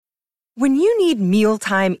When you need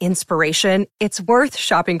mealtime inspiration, it's worth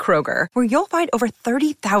shopping Kroger, where you'll find over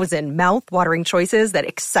 30,000 mouth-watering choices that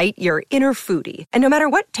excite your inner foodie. And no matter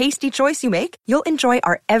what tasty choice you make, you'll enjoy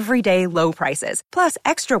our everyday low prices, plus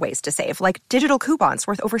extra ways to save, like digital coupons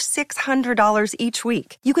worth over $600 each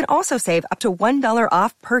week. You can also save up to $1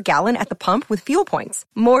 off per gallon at the pump with fuel points.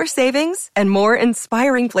 More savings and more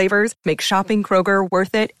inspiring flavors make shopping Kroger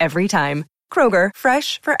worth it every time. Kroger,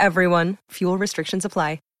 fresh for everyone. Fuel restrictions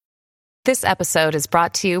apply. This episode is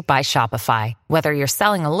brought to you by Shopify. Whether you're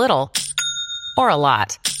selling a little or a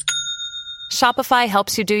lot, Shopify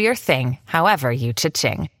helps you do your thing, however you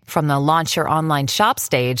cha-ching. From the launch your online shop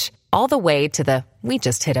stage, all the way to the we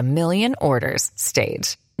just hit 1 million orders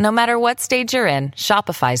stage. No matter what stage you're in,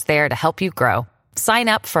 Shopify's there to help you grow. Sign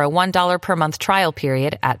up for a $1 per month trial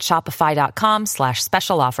period at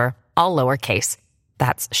shopify.com/special offer, all lowercase.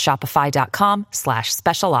 That's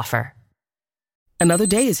shopify.com/special offer. Another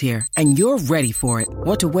day is here, and you're ready for it.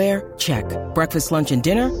 What to wear? Check. Breakfast, lunch, and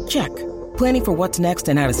dinner? Check. Planning for what's next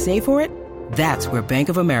and how to save for it? That's where Bank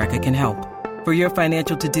of America can help. For your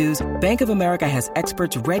financial to-dos, Bank of America has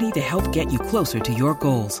experts ready to help get you closer to your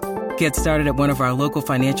goals. Get started at one of our local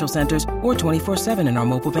financial centers or 24/7 in our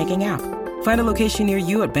mobile banking app. Find a location near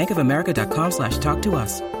you at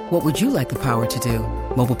bankofamerica.com/talktous. What would you like the power to do?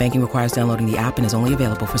 Mobile banking requires downloading the app and is only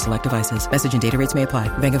available for select devices. Message and data rates may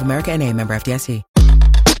apply. Bank of America N.A., member FDIC.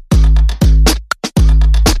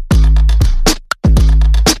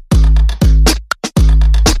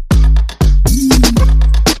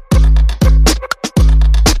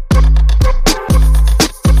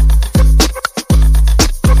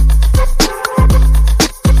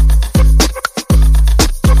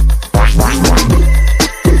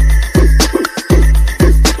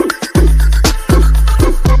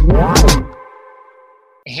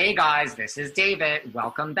 Hey guys, this is David.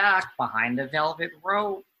 Welcome back behind the velvet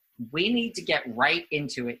rope. We need to get right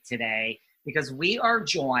into it today because we are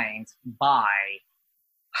joined by,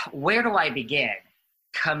 where do I begin?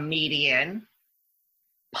 Comedian,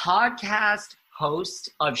 podcast host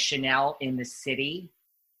of Chanel in the City,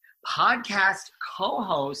 podcast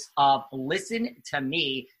co-host of Listen to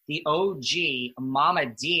Me, the OG Mama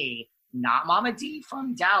D, not Mama D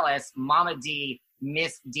from Dallas, Mama D,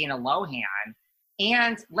 Miss Dina Lohan.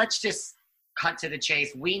 And let's just cut to the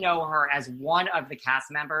chase. We know her as one of the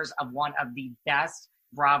cast members of one of the best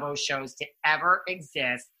Bravo shows to ever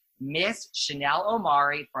exist, Miss Chanel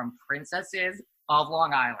Omari from Princesses of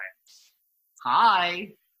Long Island.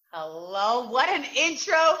 Hi. Hello. What an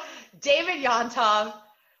intro. David Yontov.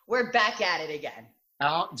 We're back at it again.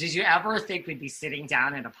 Oh, did you ever think we'd be sitting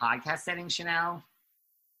down in a podcast setting, Chanel?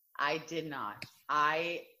 I did not.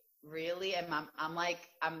 I really am.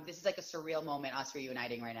 This is like a surreal moment, us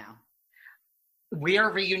reuniting right now. We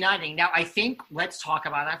are reuniting. Now, I think let's talk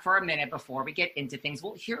about that for a minute before we get into things.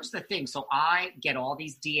 Well, here's the thing. So I get all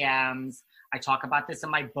these DMs. I talk about this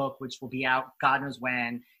in my book, which will be out God knows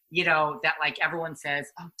when, that like everyone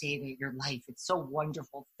says, oh, David, your life, it's so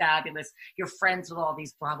wonderful, fabulous. You're friends with all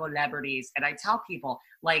these Bravo celebrities. And I tell people,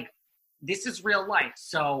 like, this is real life.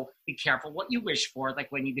 So be careful what you wish for.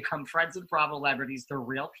 Like when you become friends with Bravo celebrities, they're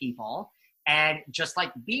real people. And just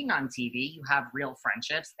like being on TV, you have real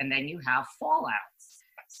friendships and then you have fallouts.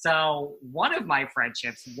 So one of my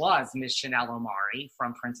friendships was Miss Chanel Omari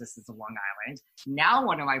from Princesses of Long Island. Now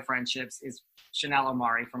one of my friendships is Chanel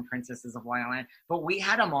Omari from Princesses of Long Island. But we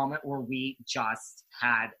had a moment where we just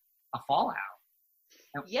had a fallout.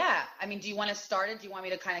 Yeah. I mean, do you want to start it? Do you want me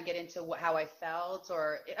to kind of get into how I felt?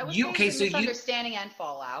 Or I was misunderstanding and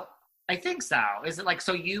fallout. I think so. Is it like,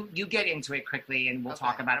 so you get into it quickly and we'll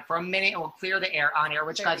talk about it for a minute and we'll clear the air on air,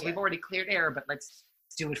 which guys, we've already cleared air, but let's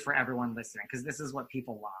do it for everyone listening because this is what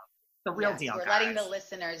people love. The real deal, we're guys. letting the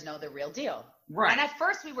listeners know the real deal. Right. And at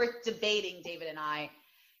first we were debating, David and I,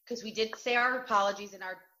 because we did say our apologies and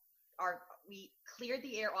we cleared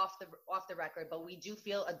the air off the record, but we do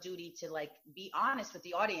feel a duty to like be honest with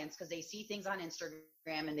the audience because they see things on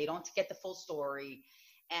Instagram and they don't get the full story.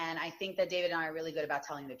 And I think that David and I are really good about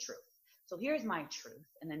telling the truth. So here's my truth.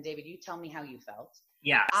 And then David, you tell me how you felt.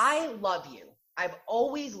 Yeah. I love you. I've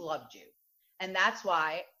always loved you. And that's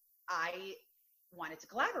why I wanted to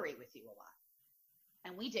collaborate with you a lot.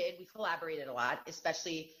 And we did. We collaborated a lot,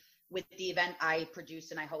 especially with the event I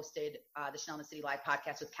produced and I hosted the Chanel in the City Live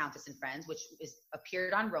podcast with Countess and Friends, which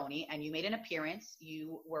appeared on Roni, and you made an appearance.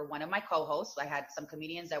 You were one of my co-hosts. I had some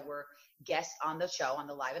comedians that were guests on the show, on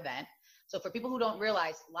the live event. So for people who don't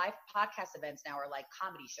realize, live podcast events now are like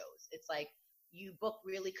comedy shows. It's like you book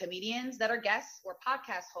really comedians that are guests or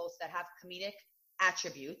podcast hosts that have comedic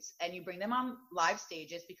attributes and you bring them on live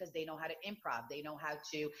stages because they know how to improv. They know how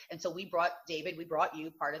to. And so we brought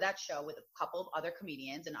you part of that show with a couple of other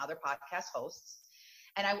comedians and other podcast hosts.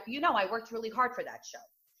 And I worked really hard for that show.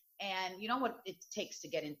 And you know what it takes to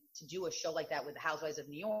get in to do a show like that with the Housewives of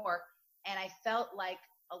New York. And I felt like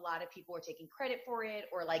a lot of people were taking credit for it,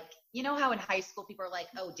 or like, you know how in high school people are like,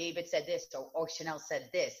 oh, David said this, or Chanel said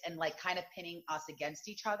this, and like kind of pinning us against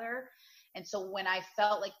each other. And so when I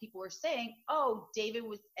felt like people were saying, oh, David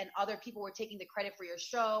was, and other people were taking the credit for your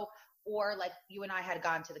show, or like you and I had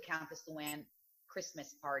gone to the Countess Luann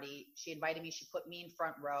Christmas party. She invited me. She put me in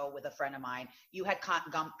front row with a friend of mine. You had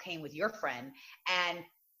came with your friend, and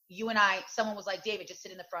you and someone was like, David, just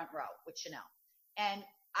sit in the front row with Chanel. And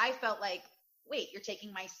I felt like, wait, you're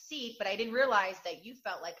taking my seat, but I didn't realize that you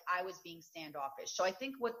felt like I was being standoffish. So I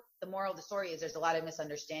think what the moral of the story is, there's a lot of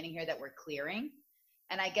misunderstanding here that we're clearing.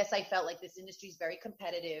 And I guess I felt like this industry is very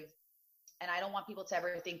competitive, and I don't want people to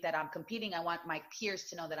ever think that I'm competing. I want my peers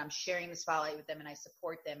to know that I'm sharing the spotlight with them and I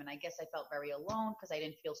support them. And I guess I felt very alone because I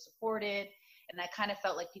didn't feel supported. And I kind of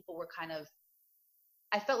felt like people were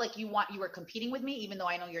I felt like you were competing with me, even though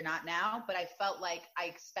I know you're not now, but I felt like I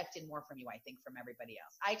expected more from you, I think, from everybody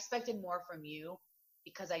else. I expected more from you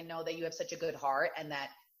because I know that you have such a good heart and that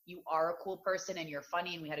you are a cool person and you're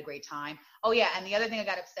funny and we had a great time. Oh yeah. And the other thing I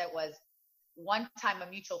got upset was one time a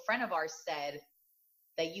mutual friend of ours said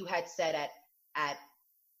that you had said at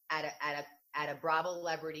a Bravo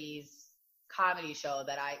Celebrities comedy show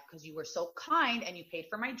that because you were so kind and you paid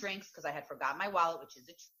for my drinks because I had forgotten my wallet, which is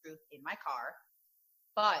the truth, in my car.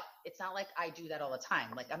 But it's not like I do that all the time.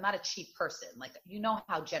 Like, I'm not a cheap person. Like, you know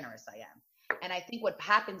how generous I am. And I think what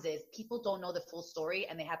happens is people don't know the full story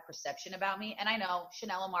and they have perception about me. And I know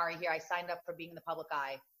Chanel Omari here, I signed up for being in the public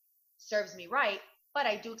eye, serves me right. But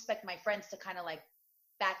I do expect my friends to kind of like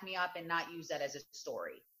back me up and not use that as a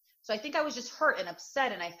story. So I think I was just hurt and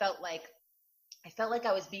upset. And I felt like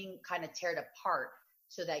I was being kind of teared apart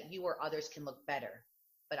so that you or others can look better.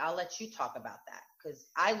 But I'll let you talk about that because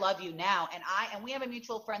I love you now. And we have a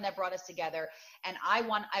mutual friend that brought us together. And I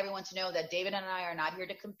want everyone to know that David and I are not here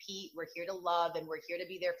to compete. We're here to love and we're here to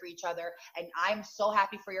be there for each other. And I'm so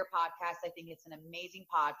happy for your podcast. I think it's an amazing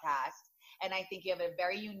podcast. And I think you have a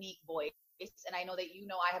very unique voice. And I know that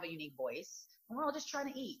I have a unique voice. And we're all just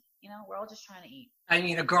trying to eat. We're all just trying to eat. I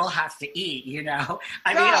mean, a girl has to eat, okay. Girl,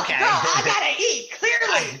 I gotta eat,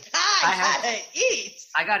 clearly. I gotta eat.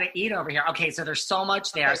 I gotta eat over here. Okay, so there's so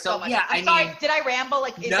much there. So much. Yeah, I'm sorry, did I ramble?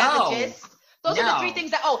 Like, is that the gist? Those are the three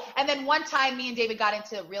things and then one time me and David got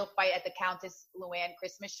into a real fight at the Countess Luann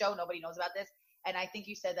Christmas show. Nobody knows about this. And I think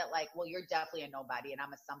you said that like, well, you're definitely a nobody and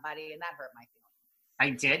I'm a somebody. And that hurt my feelings. I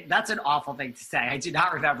did? That's an awful thing to say. I do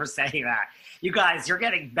not remember saying that. You guys, you're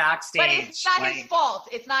getting backstage. But it's not his fault.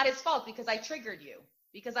 It's not his fault because I triggered you.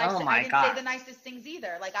 Because I didn't say the nicest things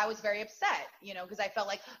either. Like, I was very upset, because I felt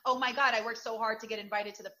like, oh my God, I worked so hard to get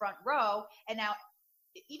invited to the front row. And now,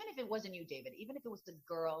 even if it wasn't you, David, even if it was the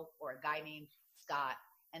girl or a guy named Scott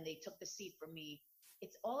and they took the seat from me,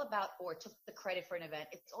 it's all about, or took the credit for an event.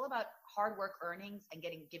 It's all about hard work, earnings, and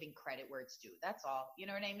giving credit where it's due. That's all. You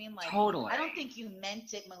know what I mean? Like, totally. I don't think you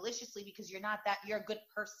meant it maliciously because you're a good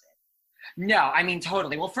person. No, I mean,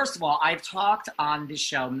 totally. Well, first of all, I've talked on this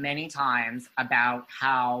show many times about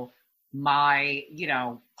how my,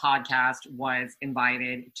 podcast was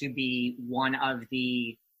invited to be one of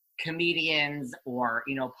the comedians or,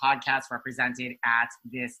 podcasts represented at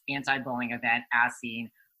this anti-bullying event as seen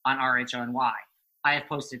on RHONY. I have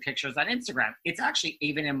posted pictures on Instagram. It's actually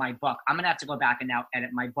even in my book. I'm going to have to go back and now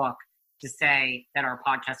edit my book to say that our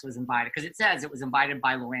podcast was invited, because it says it was invited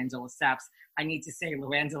by Luann de Lesseps. I need to say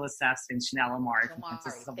Luann de Lesseps and Chanel Omari from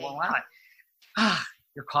Princesses of Long Island.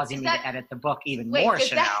 You're causing me to edit the book even more,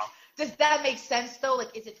 Chanel. Does that make sense, though?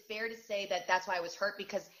 Like, is it fair to say that that's why I was hurt?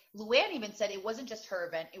 Because Luann even said it wasn't just her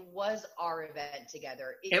event. It was our event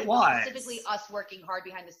together. It was. Specifically us working hard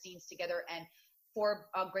behind the scenes together and for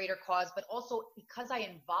a greater cause. But also because I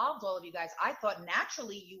involved all of you guys, I thought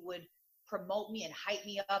naturally you would promote me and hype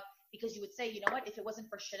me up because you would say, you know what, if it wasn't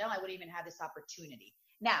for Chanel, I wouldn't even have this opportunity.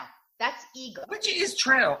 Now, that's ego. Which is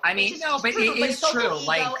true. I mean, but it is true.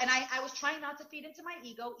 Like, and I was trying not to feed into my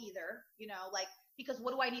ego either, because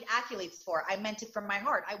what do I need accolades for? I meant it from my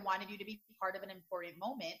heart. I wanted you to be part of an important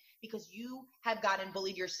moment because you have gotten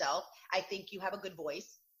bullied yourself. I think you have a good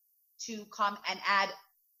voice to come and add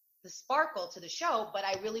the sparkle to the show. But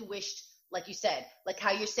I really wished, like you said, like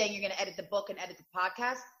how you're saying you're going to edit the book and edit the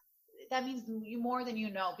podcast. That means you more than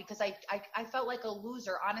you know, because I felt like a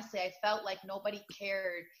loser. Honestly, I felt like nobody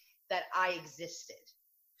cared that I existed.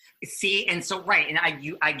 See, and so, right. And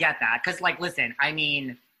I get that. Cause like, listen, I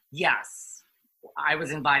mean, yes, I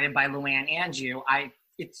was invited by Luann and you.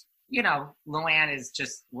 Luann is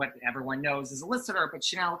just what everyone knows as a listener, but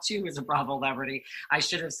Chanel too is a Bravo celebrity. I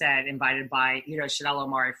should have said invited by, Chanel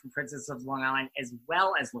Omari from Princess of Long Island as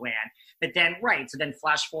well as Luann. But then, so then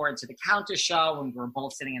flash forward to the Countess show and we're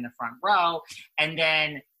both sitting in the front row. And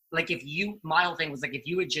then my whole thing was like, if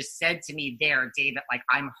you had just said to me there, David, like,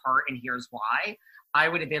 I'm hurt and here's why, I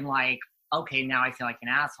would have been like, okay, now I feel like an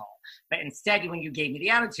asshole. But instead, when you gave me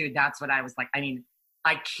the attitude, that's what I was like. I mean,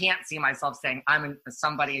 I can't see myself saying I'm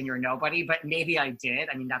somebody and you're nobody, but maybe I did.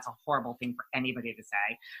 I mean, that's a horrible thing for anybody to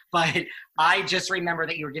say. But I just remember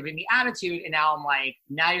that you were giving me attitude, and now I'm like,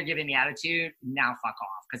 now you're giving me attitude, now fuck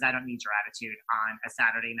off, because I don't need your attitude on a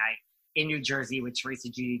Saturday night in New Jersey with Teresa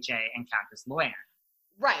GDJ and Countess Luann.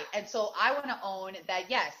 Right. And so I want to own that,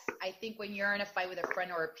 yes, I think when you're in a fight with a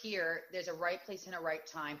friend or a peer, there's a right place and a right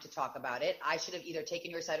time to talk about it. I should have either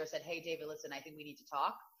taken your side or said, hey, David, listen, I think we need to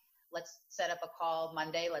talk. Let's set up a call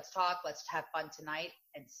Monday. Let's talk. Let's have fun tonight,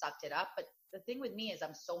 and sucked it up. But the thing with me is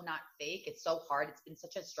I'm so not fake. It's so hard. It's been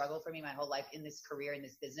such a struggle for me my whole life in this career, in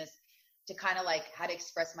this business, to kind of like how to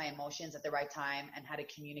express my emotions at the right time and how to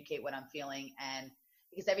communicate what I'm feeling. And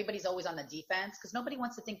because everybody's always on the defense, because nobody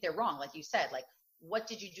wants to think they're wrong. Like you said, like, what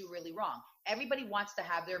did you do really wrong? Everybody wants to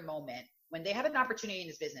have their moment. When they have an opportunity in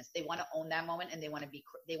this business, they want to own that moment, and they want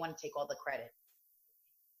to take all the credit.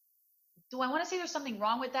 Do I want to say there's something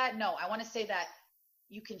wrong with that? No, I want to say that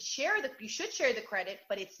you should share the credit,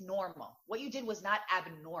 but it's normal. What you did was not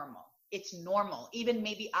abnormal. It's normal. Even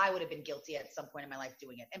maybe I would have been guilty at some point in my life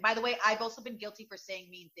doing it. And by the way, I've also been guilty for saying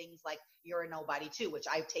mean things like you're a nobody too, which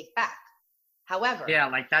I take back. However, yeah,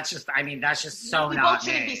 like that's just so we not me. We both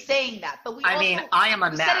shouldn't be saying that, but I am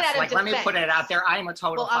a mess. Like, let me put it out there. I am a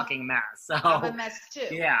total fucking mess. So I'm a mess too.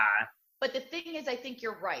 Yeah. But the thing is, I think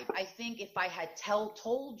you're right. I think if I had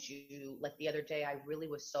told you, like the other day, I really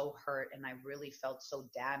was so hurt and I really felt so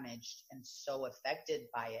damaged and so affected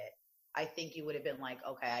by it, I think you would have been like,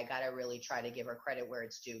 okay, I got to really try to give her credit where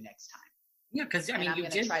it's due next time. Yeah, because I mean, I'm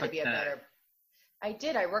going to try to be a better. I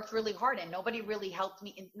did. I worked really hard, and nobody really helped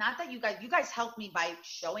me. And not that you guys helped me by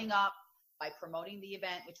showing up, by promoting the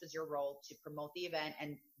event, which was your role, to promote the event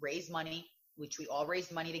and raise money, which we all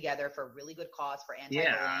raised money together for a really good cause for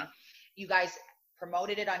anti-bullying. Yeah. You guys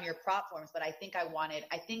promoted it on your platforms, but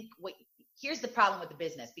here's the problem with the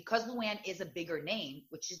business. Because Luann is a bigger name,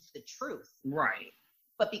 which is the truth. Right.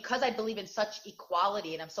 But because I believe in such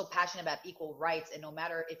equality and I'm so passionate about equal rights, and no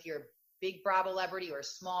matter if you're big Bravo celebrity or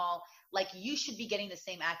small, like, you should be getting the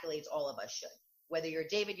same accolades all of us should. Whether you're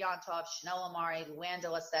David Yontov, Chanel Omari, Luann de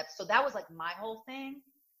Lesseps. So that was like my whole thing.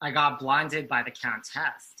 I got blinded by the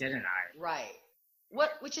Countess, didn't I? Right.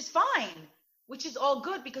 Which is fine. Which is all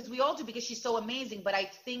good, because we all do, because she's so amazing. But I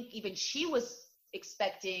think even she was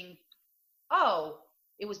expecting,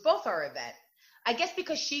 it was both our event. I guess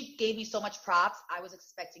because she gave me so much props, I was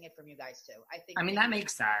expecting it from you guys too. I mean, that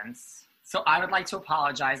makes sense. So I would like to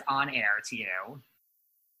apologize on air to you.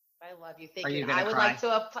 I love you. Thank you. I would like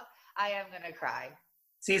to. I am going to cry.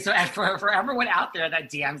 See, so for everyone out there that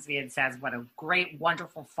DMs me and says what a great,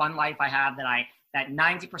 wonderful, fun life I have, that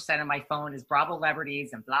 90% of my phone is Bravo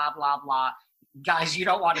celebrities and blah, blah, blah. Guys, you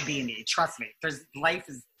don't want to be me. Trust me. There's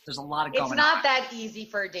a lot of going on. It's not that easy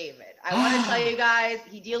for David. I want to tell you guys,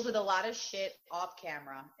 he deals with a lot of shit off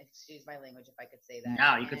camera. Excuse my language, if I could say that.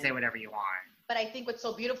 No, you could say whatever you want. But I think what's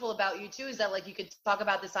so beautiful about you too is that, like, you could talk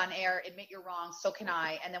about this on air, admit you're wrong, so can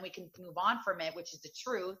I, and then we can move on from it, which is the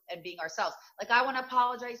truth and being ourselves. Like, I want to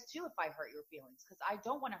apologize too if I hurt your feelings, because I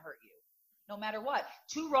don't want to hurt you, no matter what.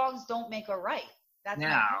 Two wrongs don't make a right. That's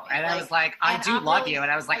no, and I was like, I do love you,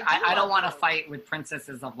 and I was like, I don't want to fight with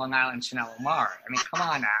princesses of Long Island, Chanel Omari. I mean, come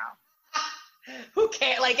on now. Who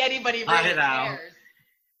cares? Like, anybody really cares.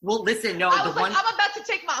 Well, listen, no, I'm about to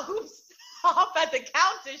take my hoops off at the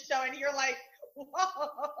Countess show, and you're like,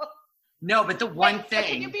 whoa. No, but the one thing.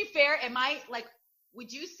 Can you be fair? Am I, like,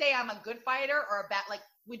 would you say I'm a good fighter or a bad, like,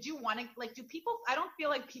 would you want to, like, I don't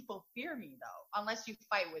feel like people fear me, though, unless you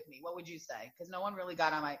fight with me. What would you say? Because no one really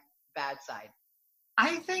got on my bad side.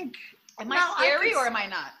 I think. Am I scary or am I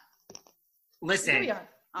not? Listen,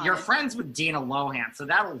 you're friends with Dina Lohan, so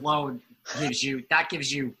that alone gives you clout.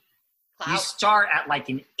 You start at like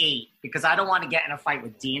an 8, because I don't want to get in a fight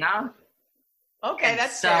with Dina. Okay,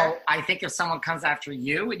 that's fair. So I think if someone comes after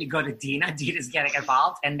you and you go to Dina's getting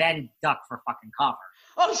involved, and then duck for fucking cover.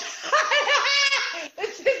 Oh,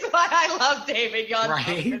 this is why I love David Yontov.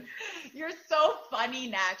 Right? You're so funny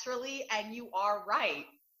naturally, and you are right.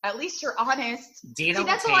 At least you're honest. Dina, see,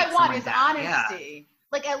 that's all I want is Yeah. honesty.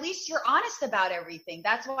 Like, at least you're honest about everything.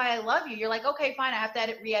 That's why I love you. You're like, okay, fine, I have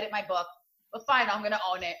to re-edit my book, but fine, I'm going to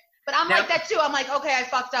own it. But I'm like that too. I'm like, okay, I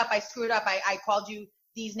fucked up. I screwed up. I called you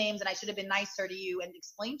these names and I should have been nicer to you and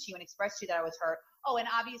explained to you and expressed to you that I was hurt. Oh, and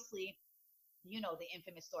obviously, you know, the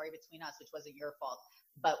infamous story between us, which wasn't your fault,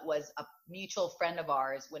 but was a mutual friend of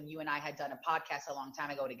ours when you and I had done a podcast a long time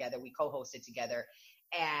ago together. We co-hosted together,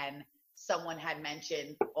 and someone had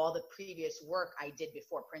mentioned all the previous work I did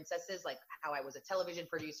before Princesses, like how I was a television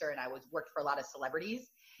producer and I worked for a lot of celebrities.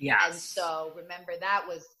 Yes. And so remember, that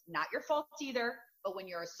was not your fault either. But when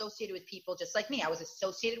you're associated with people just like me, I was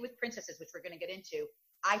associated with Princesses, which we're going to get into.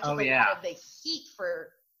 I took a lot of the heat for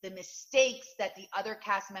the mistakes that the other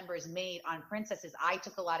cast members made on Princesses. I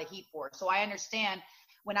took a lot of heat for. So I understand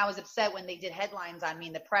when I was upset when they did headlines on me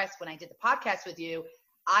in the press, when I did the podcast with you,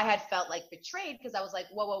 I had felt like betrayed because I was like,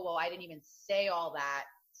 whoa, I didn't even say all that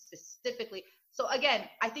specifically. So again,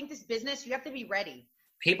 I think this business, you have to be ready.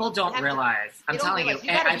 People don't realize. I'm telling you,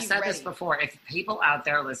 I've said this before. If people out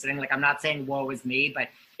there listening, like, I'm not saying woe is me, but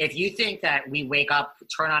if you think that we wake up,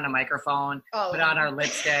 turn on a microphone, put on our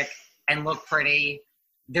lipstick, and look pretty,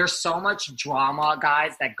 there's so much drama,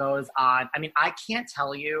 guys, that goes on. I mean, I can't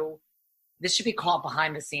tell you. This should be called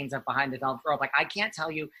behind the scenes of Behind the Velvet Rope. Like, I can't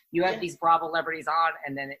tell you, you have these Bravo celebrities on,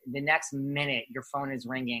 and then the next minute your phone is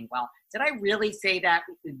ringing. Well, did I really say that?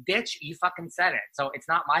 Bitch, you fucking said it. So it's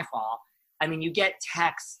not my fault. I mean, you get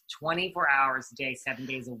texts 24 hours a day, 7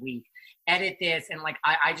 days a week. Edit this. And, like,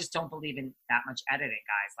 I just don't believe in that much editing,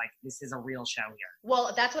 guys. Like, this is a real show here.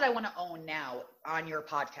 Well, that's what I want to own now on your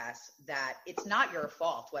podcast, that it's not your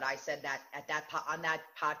fault what I said that on that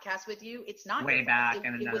podcast with you. It's not way back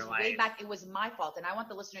in it another was life. Way back. It was my fault. And I want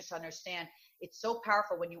the listeners to understand it's so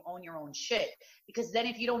powerful when you own your own shit, because then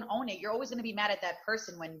if you don't own it, you're always going to be mad at that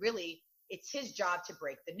person when really it's his job to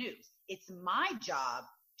break the news. It's my job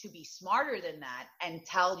to be smarter than that and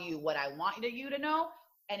tell you what I want you to know.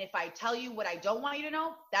 And if I tell you what I don't want you to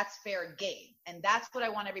know, that's fair game. And that's what I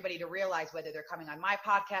want everybody to realize, whether they're coming on my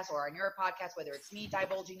podcast or on your podcast, whether it's me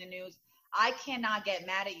divulging the news. I cannot get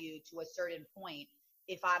mad at you to a certain point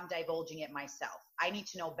if I'm divulging it myself. I need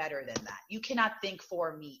to know better than that. You cannot think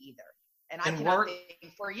for me either. And I cannot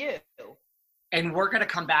think for you. And we're going to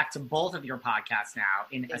come back to both of your podcasts now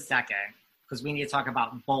in a second, because we need to talk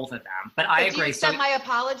about both of them. But I agree. Do you accept my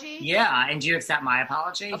apology? Yeah, and do you accept my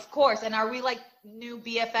apology? Of course. And are we like new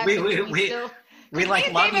BFFs? We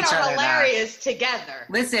like love each other. Are hilarious together.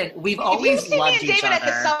 Listen, we've always loved each other. If you see me and David at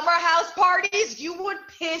the summer house parties, you would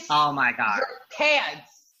piss oh my God. Your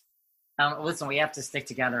pants. Listen, we have to stick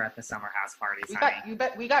together at the summer house parties,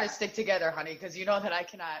 we got to stick together, honey, because you know that I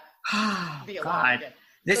cannot be alone again.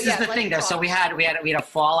 This is the thing, though. So we had a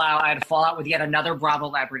fallout. I had a fallout with yet another Bravo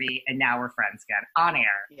celebrity, and now we're friends again on air.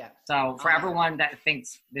 Yeah. So for everyone that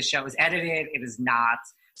thinks the show is edited, it is not.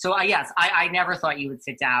 So yes, I never thought you would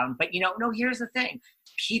sit down. But no. Here's the thing: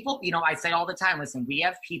 people, I say all the time. Listen, we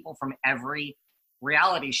have people from every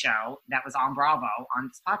reality show that was on Bravo on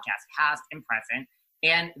this podcast, past and present.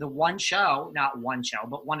 And the one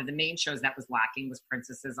of the main shows that was lacking was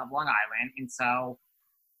Princesses of Long Island, and so.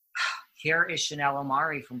 Here is Chanel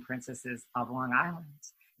Omari from Princesses of Long Island.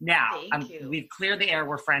 Now, we've cleared the air.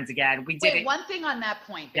 We're friends again. Wait, one thing on that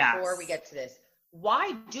point before we get to this.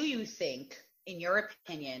 Why do you think, in your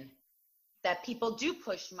opinion, that people do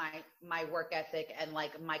push my work ethic and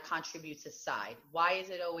like my contributes aside? Why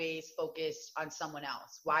is it always focused on someone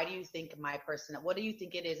else? Why do you think what do you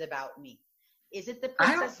think it is about me? Is it the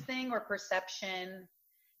princess thing or perception?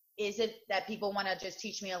 Is it that people want to just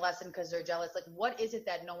teach me a lesson because they're jealous? Like, what is it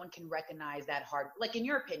that no one can recognize that hard? Like, in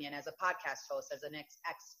your opinion, as a podcast host, as an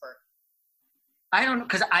expert? I don't know,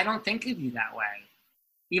 because I don't think of you that way.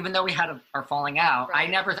 Even though we had our falling out,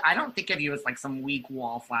 right. I don't think of you as like some weak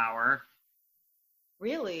wallflower.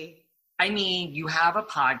 Really? I mean, you have a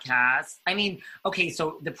podcast. I mean, okay,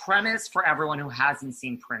 so the premise for everyone who hasn't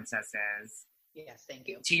seen Princesses. Yes, thank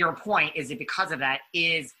you. To your point, is it because of that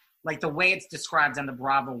is... Like the way it's described on the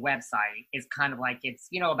Bravo website is kind of like it's,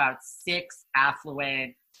 about 6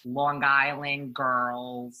 affluent Long Island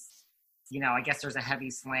girls. I guess there's a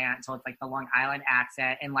heavy slant. So it's like the Long Island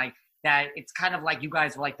accent. And like that, it's kind of like you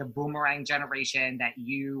guys were like the boomerang generation that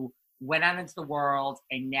you went out into the world.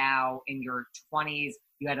 And now in your 20s,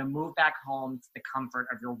 you had to move back home to the comfort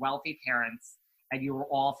of your wealthy parents. And you were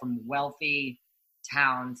all from wealthy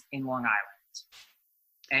towns in Long Island.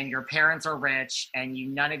 And your parents are rich, and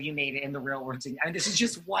none of you made it in the real world. I mean, this is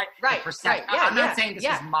just what the perception. Right. Yeah, I'm not saying this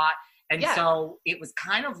was not. And so it was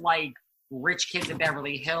kind of like Rich Kids in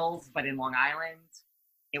Beverly Hills, but in Long Island.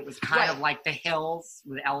 It was kind of like The Hills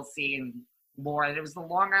with Elsie and Laura. It was the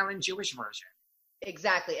Long Island Jewish version.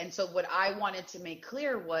 Exactly. And so what I wanted to make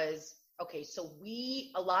clear was, Okay, so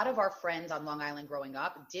a lot of our friends on Long Island growing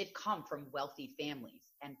up did come from wealthy families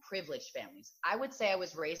and privileged families. I would say I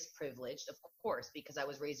was raised privileged, of course, because I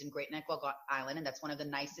was raised in Great Neck, Long Island, and that's one of the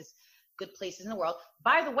nicest, good places in the world.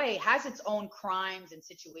 By the way, has its own crimes and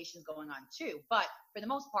situations going on too, but for the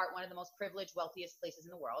most part, one of the most privileged, wealthiest places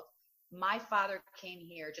in the world. My father came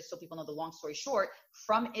here, just so people know the long story short,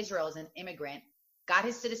 from Israel as an immigrant, got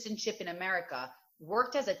his citizenship in America,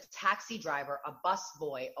 worked as a taxi driver, a bus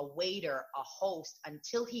boy, a waiter, a host,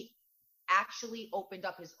 until he actually opened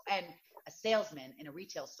up and a salesman in a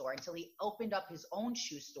retail store, until he opened up his own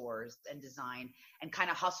shoe stores and design and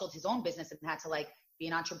kind of hustled his own business and had to like be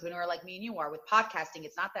an entrepreneur like me and you are with podcasting.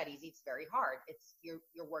 It's not that easy. It's very hard.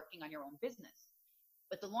 You're working on your own business.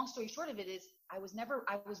 But the long story short of it is I was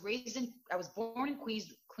born in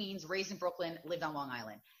Queens, raised in Brooklyn, lived on Long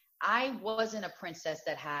Island. I wasn't a princess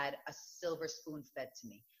that had a silver spoon fed to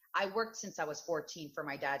me. I worked since I was 14 for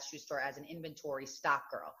my dad's shoe store as an inventory stock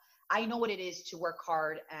girl. I know what it is to work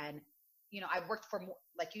hard. And, I've worked for,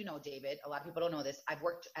 like, David, a lot of people don't know this. I've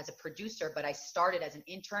worked as a producer, but I started as an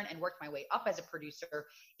intern and worked my way up as a producer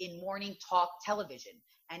in morning talk television.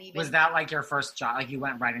 And even, was that like your first job? Like you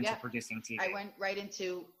went right into producing TV? I went right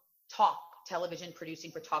into talk television,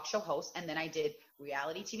 producing for talk show hosts, and then I did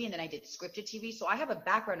reality TV, and then I did scripted TV. So I have a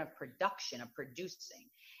background of production, of producing.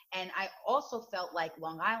 And I also felt like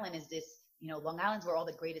Long Island is this, Long Island's where all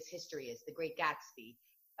the greatest history is, the Great Gatsby.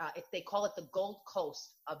 They call it the Gold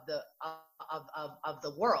Coast of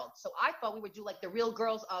the world. So I thought we would do like the Real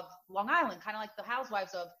Girls of Long Island, kind of like the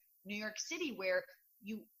Housewives of New York City, where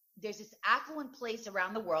there's this affluent place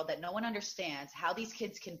around the world that no one understands how these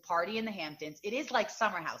kids can party in the Hamptons. It is like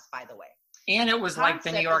Summer House, by the way. And it was like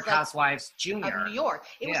the New York Housewives Junior. Of New York.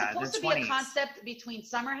 It was supposed to be a concept between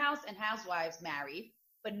Summer House and Housewives Married,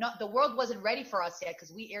 but the world wasn't ready for us yet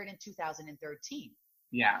because we aired in 2013.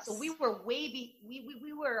 Yeah. So we were we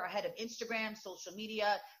were ahead of Instagram, social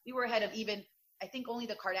media. We were ahead of even, I think only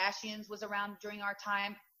the Kardashians was around during our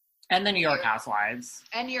time. And the New York Housewives.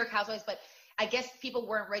 And New York Housewives. But I guess people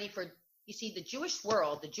weren't ready for, you see, the Jewish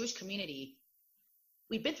world, the Jewish community,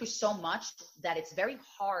 we've been through so much that it's very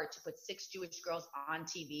hard to put 6 Jewish girls on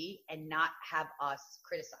TV and not have us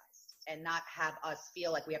criticized and not have us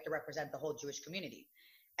feel like we have to represent the whole Jewish community.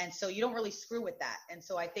 And so you don't really screw with that. And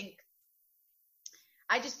so I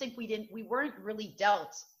just think we weren't really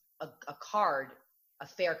dealt a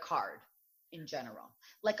fair card in general.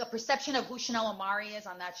 Like a perception of who Chanel Omari is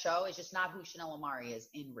on that show is just not who Chanel Omari is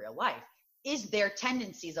in real life. Is there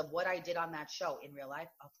tendencies of what I did on that show in real life?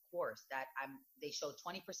 Of course, they showed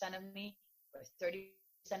 20% of me or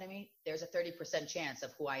 30% of me. There's a 30% chance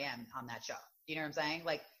of who I am on that show. You know what I'm saying?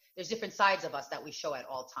 Like there's different sides of us that we show at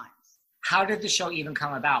all times. How did the show even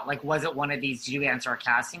come about? Like, was it one of these, did you answer a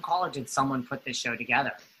casting call or did someone put this show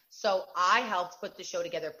together? So I helped put the show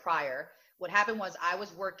together prior. What happened was I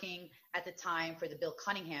was working at the time for the Bill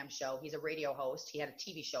Cunningham show. He's a radio host. He had a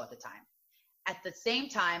TV show at the time. At the same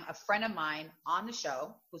time, a friend of mine on the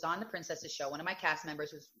show, who's on the Princesses show, one of my cast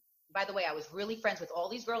members, who's, by the way, I was really friends with all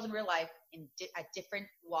these girls in real life at different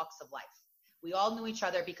walks of life. We all knew each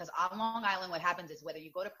other because on Long Island, what happens is whether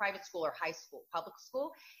you go to private school or high school, public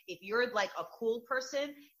school, if you're like a cool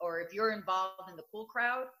person or if you're involved in the cool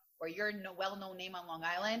crowd or you're a well-known name on Long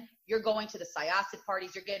Island, you're going to the Syosset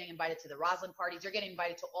parties, you're getting invited to the Roslyn parties, you're getting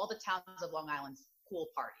invited to all the towns of Long Island's cool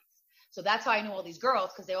parties. So that's how I knew all these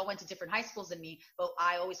girls because they all went to different high schools than me, but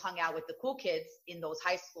I always hung out with the cool kids in those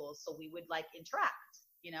high schools. So we would like interact,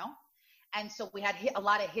 And so we had a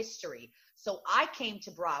lot of history. So I came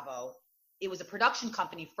to Bravo. It was a production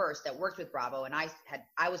company first that worked with Bravo, and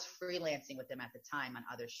I was freelancing with them at the time on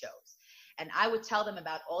other shows. And I would tell them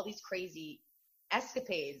about all these crazy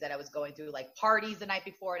escapades that I was going through, like parties the night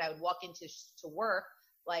before, and I would walk into work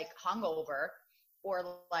like hungover,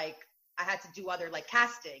 or like I had to do other like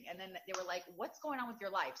casting. And then they were like, "What's going on with your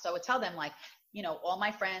life?" So I would tell them like, all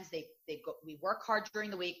my friends, we work hard during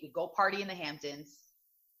the week, we go party in the Hamptons,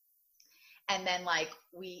 and then like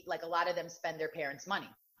a lot of them spend their parents' money.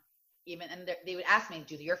 And they would ask me,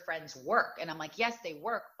 do your friends work? And I'm like, yes, they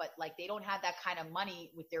work, but like they don't have that kind of money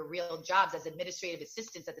with their real jobs as administrative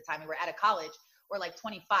assistants at the time. We were out of college, or like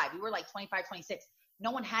 25. We were like 25, 26. No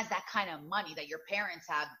one has that kind of money that your parents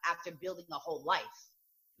have after building a whole life.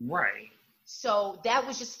 Right. So that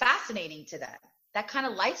was just fascinating to them. That kind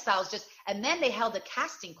of lifestyle is just, and then they held a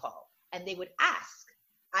casting call and they would ask.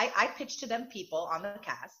 I pitched to them people on the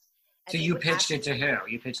cast. So you pitched it to who?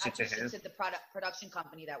 You pitched it to who? To the production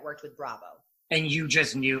company that worked with Bravo. And you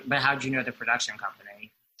just knew, but how did you know the production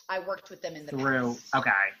company? I worked with them in the past. Okay.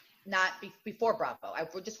 Not before Bravo. I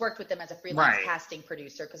just worked with them as a freelance casting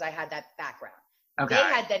producer because I had that background. Okay. They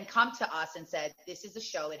had then come to us and said, this is a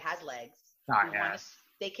show. It has legs.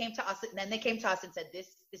 They came to us, and then they came to us and said, this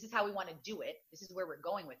is how we want to do it. This is where we're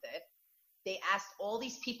going with it. They asked all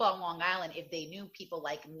these people on Long Island if they knew people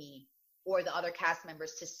like me or the other cast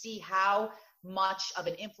members to see how much of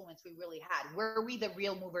an influence we really had. Were we the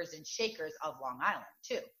real movers and shakers of Long Island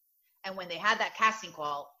too? And when they had that casting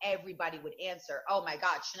call, everybody would answer, oh my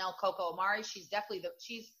God, Chanel Coco Amari, she's definitely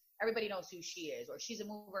everybody knows who she is, or she's a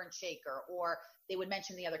mover and shaker, or they would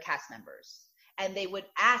mention the other cast members. And they would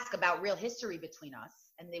ask about real history between us,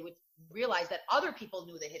 and they would realize that other people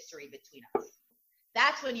knew the history between us.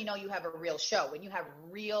 That's when you know you have a real show, when you have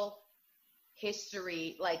real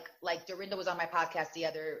history. Like Dorinda was on my podcast the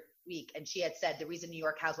other week, and she had said the reason New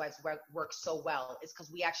York Housewives works so well is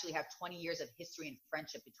because we actually have 20 years of history and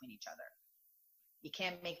friendship between each other. You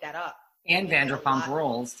can't make that up. And Vanderpump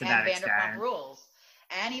Rules to that extent. And Vanderpump Rules.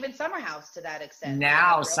 And even Summer House to that extent.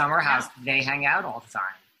 Now Summer House, they hang out all the time.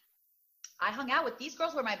 I hung out with these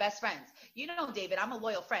girls, were my best friends. You know, David, I'm a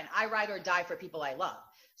loyal friend. I ride or die for people I love.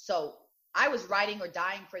 So I was riding or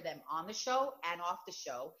dying for them on the show and off the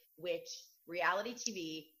show, which reality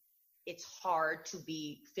TV, it's hard to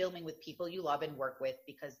be filming with people you love and work with,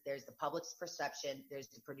 because there's the public's perception, there's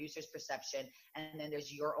the producer's perception, and then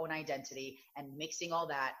there's your own identity. And mixing all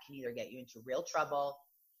that can either get you into real trouble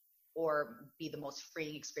or be the most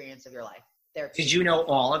freeing experience of your life. Did you know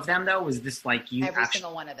all of them, though? Was this like you? Every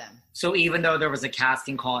single one of them. So even though there was a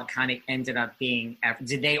casting call, it kind of ended up being,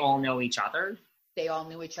 did they all know each other? They all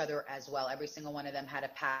knew each other as well. Every single one of them had a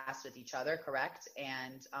past with each other, correct?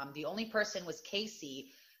 And the only person was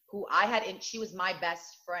Casey, who she was my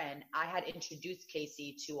best friend. I had introduced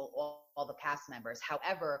Casey to all the cast members.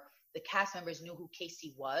 However, the cast members knew who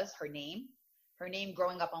Casey was, her name. Her name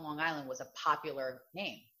growing up on Long Island was a popular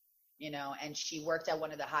name. You know, and she worked at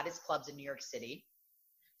one of the hottest clubs in New York City.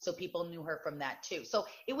 So people knew her from that too. So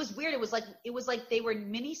it was weird. It was like they were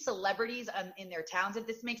mini celebrities in their towns, if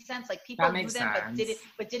this makes sense. Like people knew them,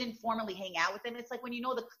 but didn't formally hang out with them. It's like when you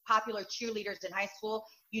know the popular cheerleaders in high school,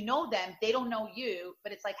 you know them, they don't know you,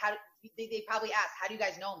 but it's like, they probably ask, how do you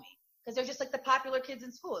guys know me? Because they're just like the popular kids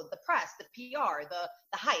in school, the press, the PR, the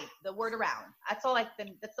hype, the word around. That's the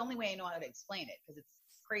only way I know how to explain it, because it's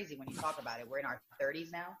crazy when you talk about it. We're in our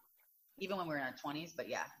 30s now. Even when we were in our 20s, but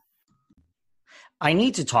yeah. I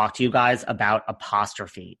need to talk to you guys about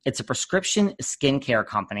Apostrophe. It's a prescription skincare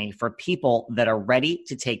company for people that are ready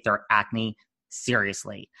to take their acne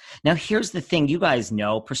seriously. Now, here's the thing. You guys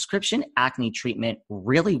know prescription acne treatment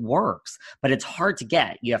really works, but it's hard to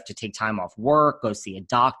get. You have to take time off work, go see a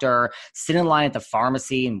doctor, sit in line at the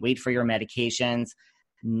pharmacy and wait for your medications.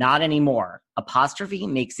 Not anymore. Apostrophe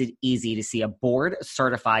makes it easy to see a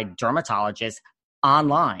board-certified dermatologist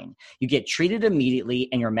online. You get treated immediately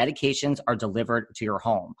and your medications are delivered to your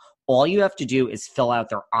home. All you have to do is fill out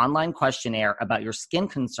their online questionnaire about your skin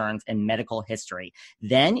concerns and medical history.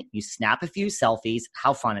 Then you snap a few selfies.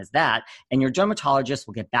 How fun is that? And your dermatologist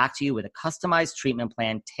will get back to you with a customized treatment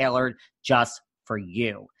plan tailored just for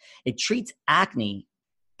you. It treats acne,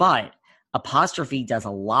 but Apostrophe does a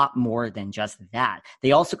lot more than just that.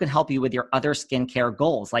 They also can help you with your other skincare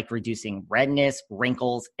goals, like reducing redness,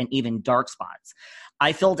 wrinkles, and even dark spots.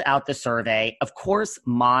 I filled out the survey. Of course,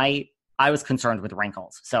 I was concerned with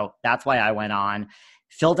wrinkles, so that's why I went on,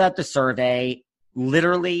 filled out the survey.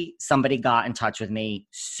 Literally, somebody got in touch with me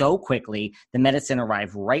so quickly. The medicine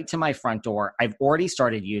arrived right to my front door. I've already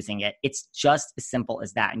started using it. It's just as simple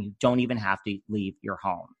as that, and you don't even have to leave your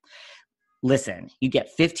home. Listen, you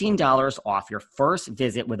get $15 off your first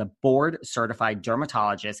visit with a board-certified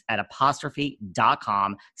dermatologist at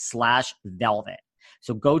apostrophe.com/velvet.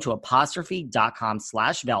 So go to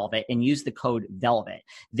apostrophe.com/velvet and use the code VELVET.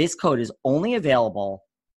 This code is only available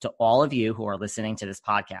to all of you who are listening to this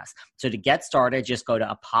podcast. So to get started, just go to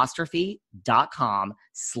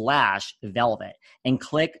apostrophe.com/velvet and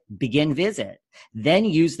click begin visit. Then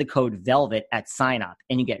use the code VELVET at sign up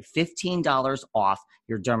and you get $15 off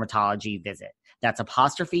your dermatology visit. That's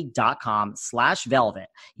apostrophe.com/velvet.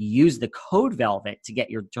 Use the code VELVET to get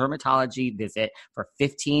your dermatology visit for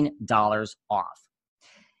 $15 off.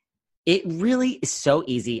 It really is so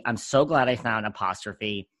easy. I'm so glad I found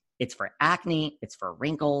Apostrophe. It's for acne, it's for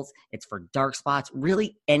wrinkles, it's for dark spots,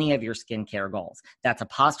 really any of your skincare goals. That's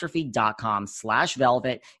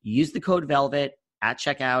apostrophe.com/velvet. Use the code VELVET at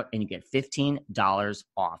checkout and you get $15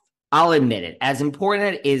 off. I'll admit it, as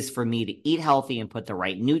important it is for me to eat healthy and put the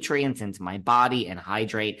right nutrients into my body and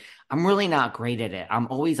hydrate, I'm really not great at it. I'm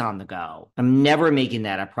always on the go. I'm never making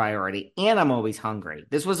that a priority, and I'm always hungry.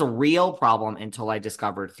 This was a real problem until I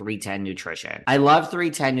discovered 310 Nutrition. I love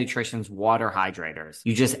 310 Nutrition's water hydrators.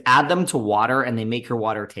 You just add them to water and they make your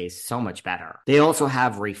water taste so much better. They also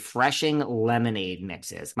have refreshing lemonade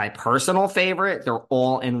mixes. My personal favorite, they're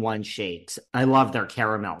all in one shapes. I love their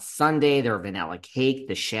caramel sundae, their vanilla cake,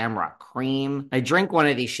 the shamrock cream. I drink one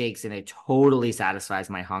of these shakes and it totally satisfies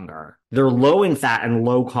my hunger. They're low in fat and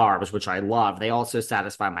low carbs, which I love. They also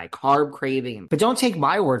satisfy my carb craving. But don't take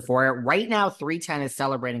my word for it. Right now, 310 is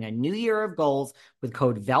celebrating a new year of goals with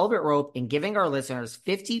code Velvet Rope and giving our listeners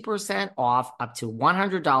 50% off up to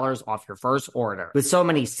 $100 off your first order. With so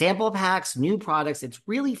many sample packs, new products, it's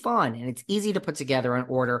really fun and it's easy to put together an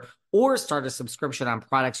order or start a subscription on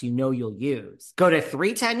products you know you'll use. Go to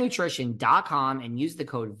 310nutrition.com and use the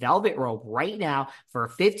code Velvet Rope right now for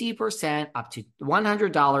 50% up to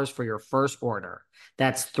 $100 for your first order.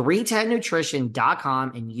 That's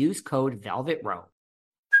 310nutrition.com and use code Velvet Rope.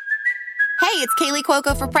 Hey, it's Kaylee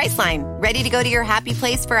Cuoco for Priceline. Ready to go to your happy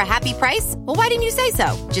place for a happy price? Well, why didn't you say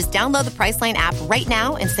so? Just download the Priceline app right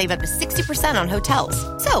now and save up to 60% on hotels.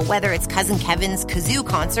 So whether it's Cousin Kevin's Kazoo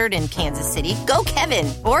Concert in Kansas City, go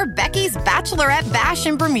Kevin, or Becky's Bachelorette Bash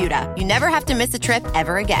in Bermuda, you never have to miss a trip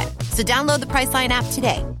ever again. So download the Priceline app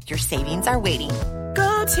today. Your savings are waiting.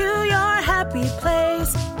 Go to your happy place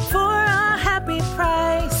for a happy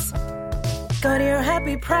price. Go to your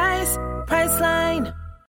happy price, Priceline.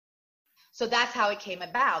 So that's how it came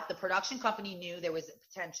about. The production company knew there was a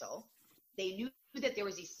potential. They knew that there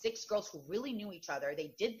was these 6 girls who really knew each other.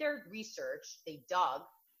 They did their research. They dug.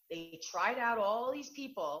 They tried out all these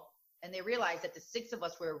people, and they realized that the 6 of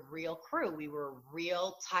us were a real crew. We were a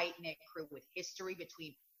real tight-knit crew with history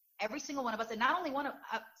between every single one of us, and not only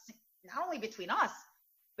between us,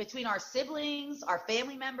 between our siblings, our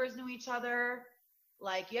family members knew each other.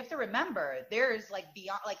 Like, you have to remember, there's like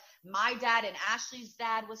beyond, like my dad and Ashley's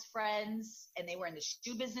dad was friends and they were in the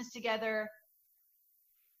shoe business together.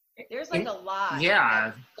 There's like a lot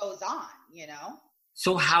that goes on, you know?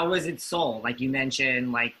 So how was it sold? Like you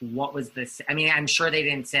mentioned, like what was this? I mean, I'm sure they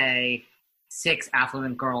didn't say 6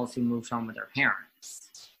 affluent girls who moved home with their parents.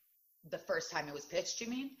 The first time it was pitched, you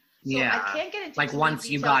mean? So yeah. I can't get into like once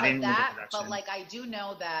you got into that, the production. but like I do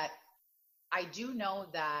know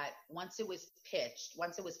that once it was pitched,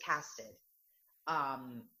 once it was casted,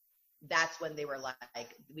 that's when they were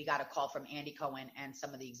like, we got a call from Andy Cohen and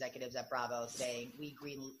some of the executives at Bravo saying, we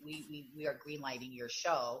are greenlighting your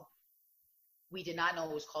show. We did not know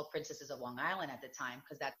it was called Princesses of Long Island at the time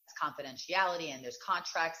because that's confidentiality and there's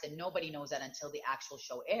contracts and nobody knows that until the actual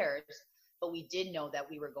show airs. But we did know that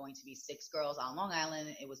we were going to be 6 girls on Long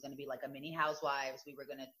Island. It was going to be like a mini Housewives. We were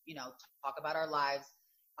going to, talk about our lives,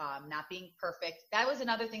 not being perfect. That was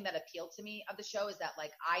another thing that appealed to me of the show is that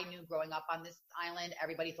like I knew growing up on this island,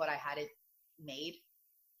 everybody thought I had it made.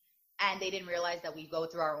 And they didn't realize that we go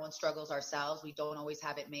through our own struggles ourselves. We don't always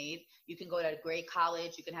have it made. You can go to a great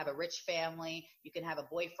college. You can have a rich family. You can have a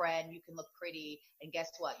boyfriend. You can look pretty. And guess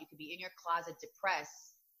what? You could be in your closet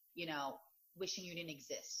depressed, wishing you didn't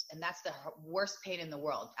exist. And that's the worst pain in the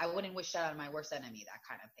world. I wouldn't wish that on my worst enemy, that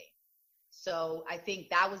kind of pain. So I think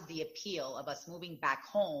that was the appeal of us moving back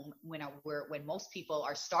home when most people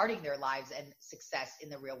are starting their lives and success in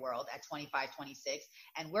the real world at 25, 26.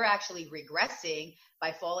 And we're actually regressing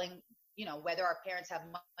by falling, whether our parents have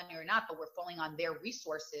money or not, but we're falling on their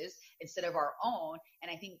resources instead of our own.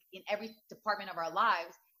 And I think in every department of our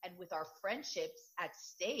lives and with our friendships at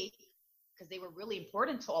stake, because they were really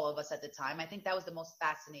important to all of us at the time, I think that was the most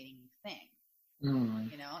fascinating thing.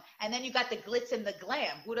 And then you got the glitz and the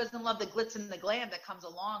glam. Who doesn't love the glitz and the glam that comes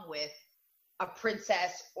along with a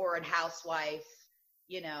princess or a housewife,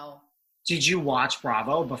 Did you watch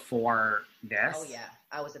Bravo before this? Oh yeah,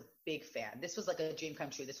 I was a big fan. This was like a dream come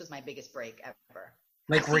true. This was my biggest break ever.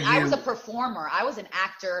 I was a performer. I was an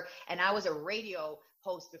actor and I was a radio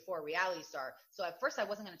host before a reality star. So at first I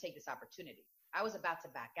wasn't going to take this opportunity. I was about to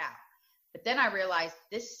back out. But then I realized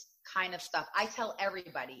this kind of stuff, I tell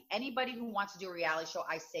anybody who wants to do a reality show,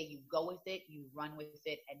 I say you go with it, you run with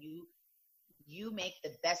it, and you make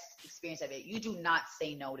the best experience of it. You do not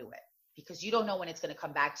say no to it because you don't know when it's going to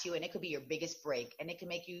come back to you, and it could be your biggest break, and it can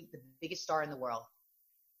make you the biggest star in the world.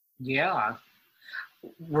 Yeah.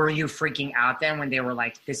 Were you freaking out then when they were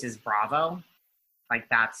like, this is Bravo? Like,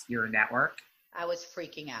 that's your network? I was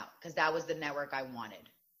freaking out because that was the network I wanted.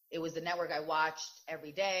 It was the network I watched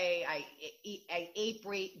every day. I ate,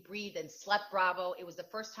 breathed, and slept Bravo. It was the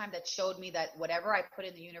first time that showed me that whatever I put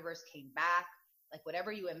in the universe came back. Like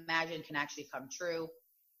whatever you imagine can actually come true.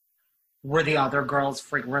 Were the other girls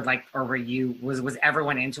were like, or were you, was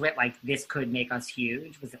everyone into it? Like, this could make us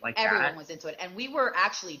huge? Was it like everyone was into it. And we were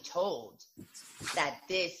actually told that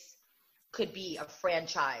this could be a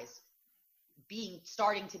franchise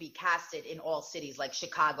starting to be casted in all cities, like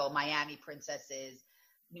Chicago, Miami Princesses,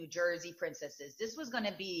 New Jersey Princesses. This was going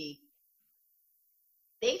to be,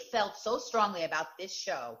 they felt so strongly about this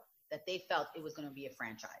show that they felt it was going to be a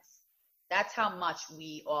franchise. That's how much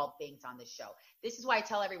we all banked on this show. This is why I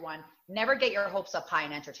tell everyone, never get your hopes up high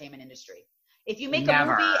in entertainment industry. If you make a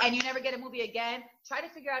movie and you never get a movie again, try to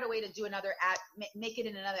figure out a way to do another make it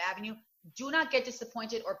in another avenue. Do not get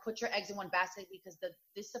disappointed or put your eggs in one basket, because the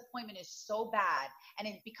disappointment is so bad and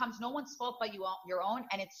it becomes no one's fault but your own,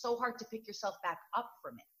 and it's so hard to pick yourself back up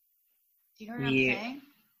from it. Do you know what I'm saying?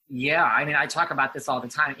 Yeah, I mean, I talk about this all the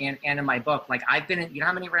time, and in my book, like, I've been in, you know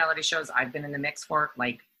how many reality shows I've been in the mix for?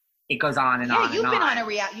 Like, it goes on and on. Yeah, you've been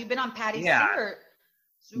on you've been on Patty Singer,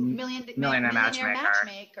 Millionaire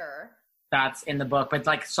Matchmaker. That's in the book, but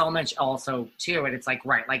like so much also too, and it's like,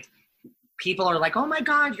 right, like, people are like, oh my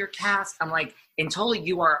God, you're cast. I'm like, until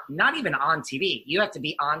you are not even on TV. You have to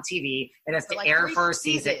be on TV. It has to like air for a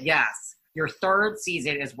season. Yes. Your third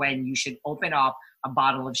season is when you should open up a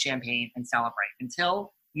bottle of champagne and celebrate.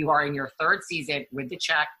 Until you are in your third season with the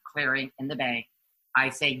check clearing in the bank, I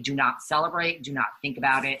say do not celebrate. Do not think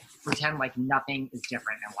about it. Pretend like nothing is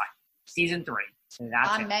different in life. Season 3. That's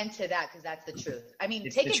Amen to that, because that's the truth. I mean,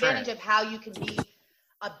 take advantage of how you can be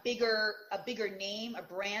a bigger name, a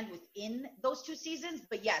brand within those 2 seasons.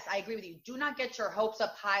 But yes, I agree with you. Do not get your hopes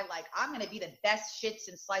up high like, I'm going to be the best shit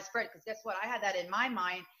since sliced bread. Because guess what? I had that in my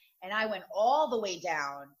mind, and I went all the way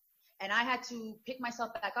down, and I had to pick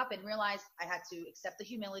myself back up and realize I had to accept the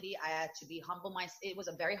humility. I had to be humble. It was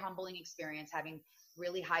a very humbling experience, having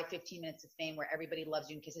really high 15 minutes of fame where everybody loves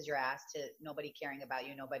you and kisses your ass, to nobody caring about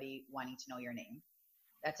you, nobody wanting to know your name.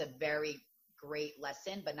 That's a very great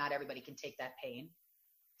lesson, but not everybody can take that pain.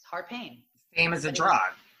 It's hard pain. Fame is a drug.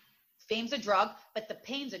 Fame's a drug, but the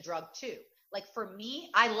pain's a drug too. Like, for me,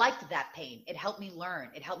 I liked that pain. It helped me learn.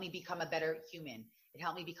 It helped me become a better human. It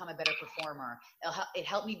helped me become a better performer. It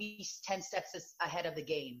helped me be 10 steps ahead of the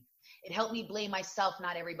game. It helped me blame myself,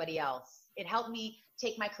 not everybody else. It helped me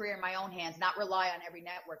take my career in my own hands, not rely on every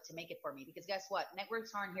network to make it for me. Because guess what?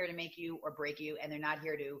 Networks aren't here to make you or break you, and they're not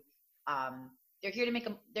here to they're here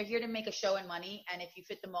to make a show and money. And if you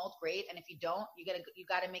fit the mold, great. And if you don't, you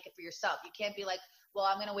got to make it for yourself. You can't be like, well,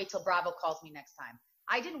 I'm going to wait till Bravo calls me next time.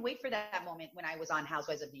 I didn't wait for that moment when I was on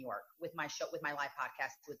Housewives of New York with my show, with my live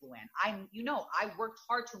podcast with Luann. I worked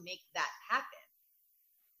hard to make that happen.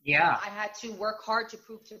 Yeah. I had to work hard to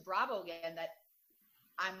prove to Bravo again that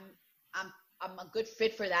I'm a good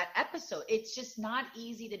fit for that episode. It's just not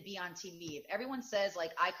easy to be on TV. If everyone says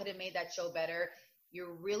like, I could have made that show better, you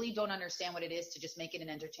really don't understand what it is to just make it an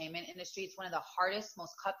entertainment industry. It's one of the hardest,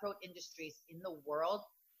 most cutthroat industries in the world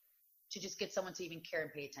to just get someone to even care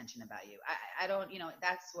and pay attention about you. I don't,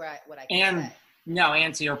 that's what I can say. No,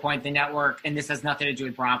 and to your point, the network, and this has nothing to do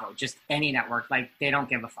with Bravo, just any network, like, they don't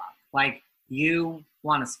give a fuck. Like, you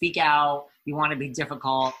want to speak out, you want to be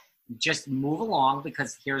difficult, just move along,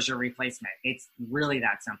 because here's your replacement. It's really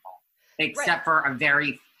that simple. Except for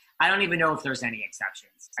I don't even know if there's any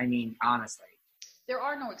exceptions. I mean, honestly. There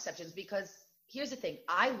are no exceptions, because here's the thing.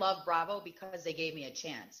 I love Bravo because they gave me a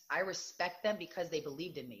chance. I respect them because they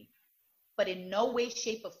believed in me. But in no way,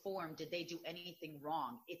 shape, or form did they do anything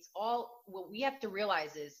wrong. It's all, what we have to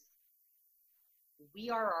realize is we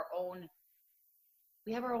have our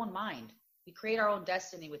own mind. We create our own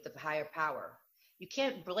destiny with the higher power. You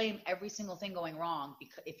can't blame every single thing going wrong,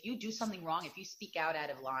 because if you do something wrong, if you speak out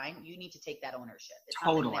of line, you need to take that ownership.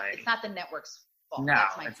 It's not the network's fault. No,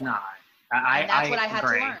 it's not. And that's what I had to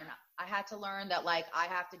learn. I had to learn that, like, I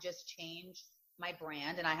have to just change my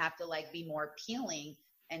brand, and I have to, like, be more appealing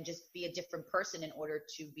and just be a different person in order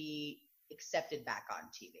to be accepted back on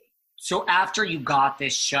TV. So after you got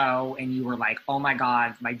this show and you were like, oh my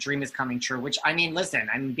God, my dream is coming true, which, I mean, listen,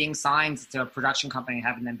 I'm being signed to a production company and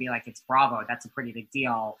having them be like, it's Bravo. That's a pretty big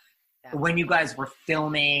deal. Yeah. When you guys were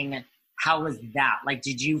filming, how was that? Like,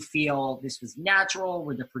 did you feel this was natural?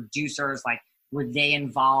 Were the producers, like, were they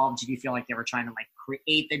involved? Did you feel like they were trying to, like,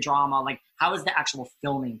 create the drama? Like, how was the actual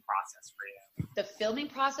filming process for you? The filming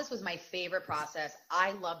process was my favorite process.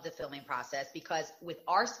 I love the filming process because with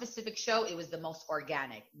our specific show, it was the most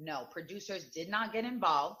organic. No, producers did not get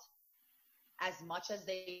involved as much as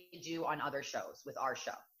they do on other shows with our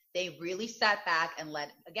show. They really sat back and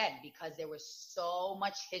because there was so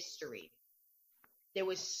much history. There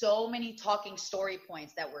was so many talking story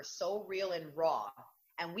points that were so real and raw.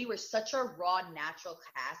 And we were such a raw, natural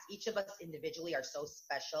cast. Each of us individually are so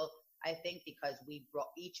special I think because we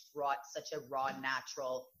each brought such a raw,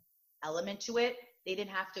 natural element to it, they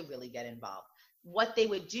didn't have to really get involved. What they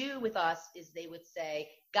would do with us is they would say,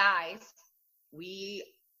 guys, we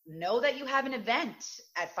know that you have an event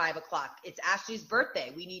at 5 o'clock. It's Ashley's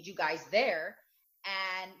birthday. We need you guys there.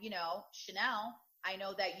 And, you know, Chanel, I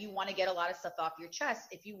know that you want to get a lot of stuff off your chest.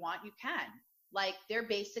 If you want, you can. Like, they're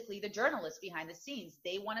basically the journalists behind the scenes.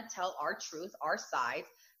 They want to tell our truth, our sides.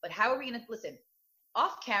 But how are we going to listen?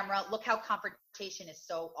 Off camera, look how confrontation is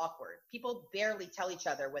so awkward. People barely tell each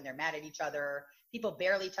other when they're mad at each other. People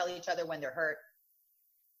barely tell each other when they're hurt.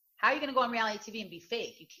 How are you going to go on reality TV and be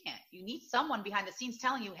fake? You can't. You need someone behind the scenes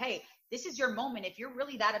telling you, hey, this is your moment. If you're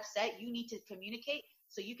really that upset, you need to communicate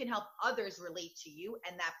so you can help others relate to you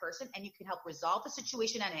and that person, and you can help resolve the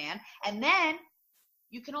situation at hand. And then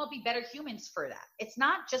you can all be better humans for that. It's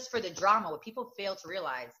not just for the drama. What people fail to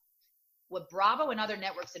realize, what Bravo and other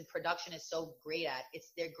networks in production is so great at,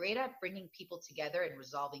 they're great at bringing people together and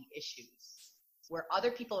resolving issues where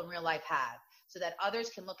other people in real life have, so that others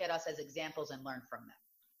can look at us as examples and learn from them.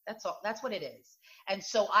 That's all. That's what it is. And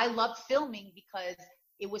so I loved filming because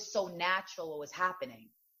it was so natural what was happening.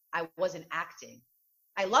 I wasn't acting.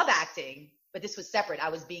 I love acting, but this was separate. I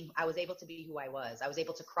was able to be who I was. I was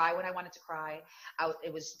able to cry when I wanted to cry.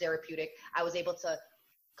 It was therapeutic. I was able to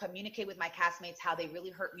communicate with my castmates how they really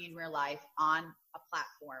hurt me in real life on a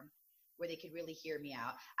platform where they could really hear me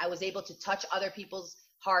out. I was able to touch other people's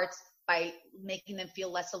hearts by making them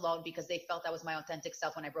feel less alone, because they felt that was my authentic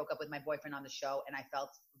self when I broke up with my boyfriend on the show, and I felt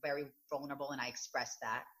very vulnerable and I expressed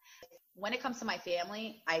that. When it comes to my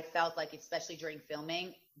family, I felt like, especially during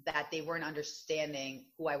filming, that they weren't understanding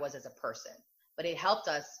who I was as a person, but it helped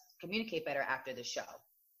us communicate better after the show.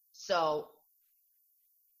 So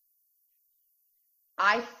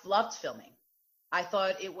I loved filming. I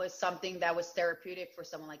thought it was something that was therapeutic for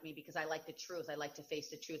someone like me, because I like the truth. I like to face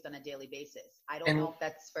the truth on a daily basis. I don't know if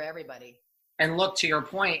that's for everybody. And look, to your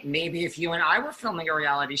point, maybe if you and I were filming a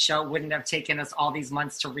reality show, it wouldn't have taken us all these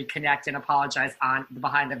months to reconnect and apologize on the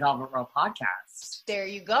Behind the Velvet Rope podcast. There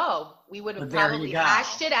you go. We would have probably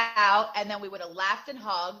hashed it out, and then we would have laughed and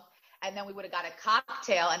hugged, and then we would have got a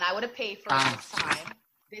cocktail, and I would have paid for it this time.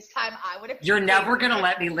 This time I would have. You're never going to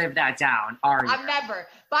let me live that down, are you? I'm never.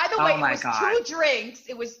 By the way, it was 2 drinks.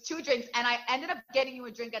 It was 2 drinks. And I ended up getting you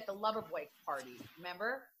a drink at the Loverboy party.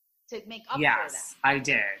 Remember? To make up for that. Yes, I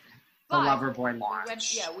did. The Loverboy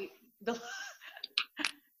launch.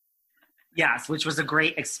 Yes, which was a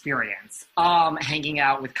great experience. Hanging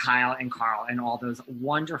out with Kyle and Carl and all those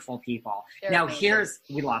wonderful people. They're amazing.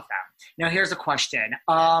 We love them. Now here's a question.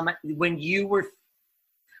 When you were,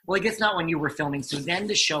 well, I guess not when you were filming. So then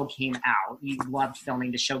the show came out. You loved filming.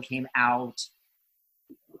 The show came out.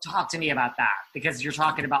 Talk to me about that, because you're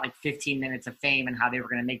talking about like 15 minutes of fame and how they were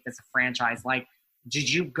going to make this a franchise. Like,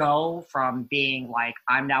 did you go from being like,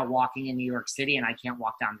 I'm now walking in New York City and I can't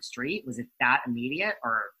walk down the street? Was it that immediate?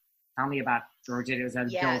 Or tell me about, or did it was a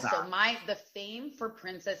build up? So the fame for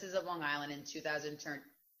Princesses of Long Island in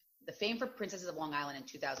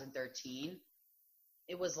 2013,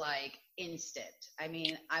 it was like instant. I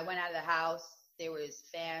mean, I went out of the house. There was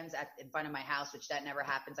fans in front of my house, which that never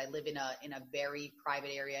happens. I live in a very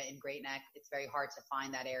private area in Great Neck. It's very hard to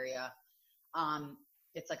find that area.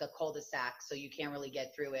 It's like a cul-de-sac, so you can't really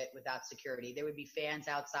get through it without security. There would be fans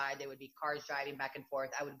outside. There would be cars driving back and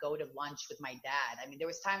forth. I would go to lunch with my dad. I mean, there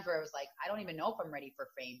was times where I was like, I don't even know if I'm ready for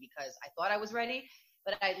fame, because I thought I was ready,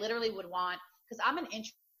 but I literally would want, because I'm an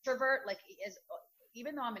introvert. Like,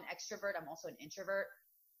 even though I'm an extrovert, I'm also an introvert.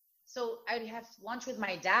 So I'd have lunch with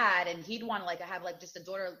my dad, and he'd want to, like, I have like just a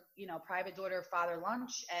daughter, private daughter-father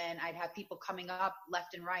lunch, and I'd have people coming up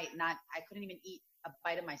left and right. I couldn't even eat a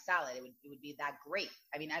bite of my salad. It would be that great.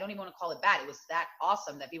 I mean, I don't even want to call it bad. It was that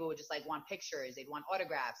awesome that people would just like want pictures. They'd want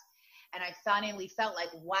autographs. And I finally felt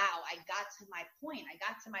like, wow, I got to my point. I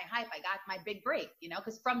got to my hype. I got my big break,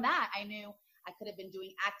 because from that I knew I could have been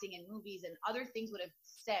doing acting in movies, and other things would have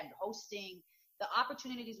stemmed, hosting. The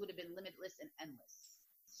opportunities would have been limitless and endless.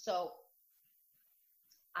 So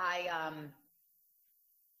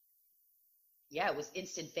it was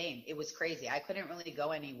instant fame. It was crazy. I couldn't really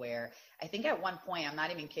go anywhere. I think at one point, I'm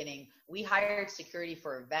not even kidding, we hired security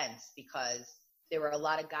for events because there were a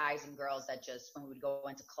lot of guys and girls that just, when we would go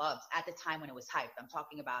into clubs, at the time when it was hyped, I'm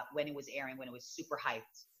talking about when it was airing, when it was super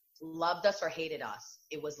hyped, loved us or hated us.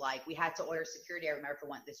 It was like we had to order security, I remember, for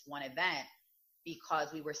this one event,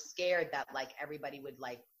 because we were scared that like everybody would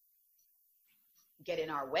like get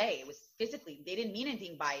in our way. It was physically, they didn't mean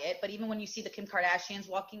anything by it, but even when you see the Kim Kardashians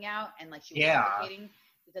walking out and like she was suffocating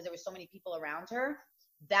because there were so many people around her,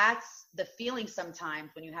 that's the feeling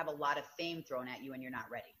sometimes when you have a lot of fame thrown at you and you're not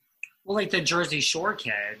ready. Well, like the Jersey Shore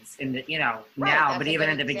kids in the, Right, now, that's but a even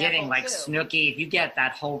good in the beginning, example, like too. Snooki, if you get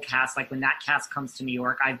that whole cast, like when that cast comes to New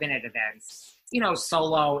York, I've been at events,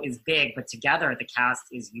 Solo is big, but together the cast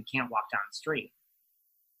is, you can't walk down the street.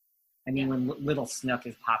 I mean, when little Snook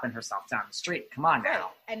is popping herself down the street, come on Right.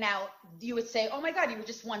 now. And now you would say, oh my God, you were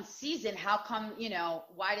just one season. How come,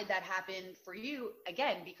 why did that happen for you?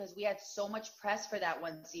 Again, because we had so much press for that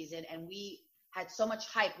one season and we had so much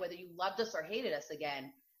hype, whether you loved us or hated us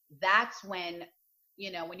again. That's when,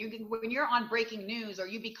 when you're on breaking news or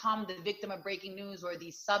you become the victim of breaking news or the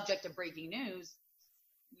subject of breaking news,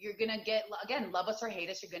 you're going to get, again, love us or hate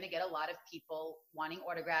us. You're going to get a lot of people wanting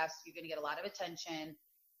autographs. You're going to get a lot of attention.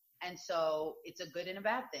 And so it's a good and a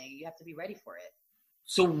bad thing. You have to be ready for it.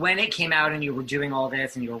 So when it came out and you were doing all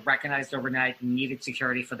this and you were recognized overnight and needed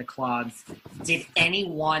security for the clubs, did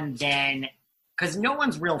anyone then, because no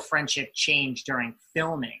one's real friendship changed during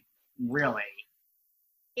filming, really.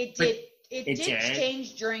 It did. It did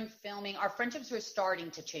change during filming. Our friendships were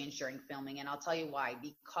starting to change during filming, and I'll tell you why.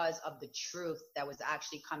 Because of the truth that was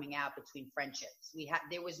actually coming out between friendships.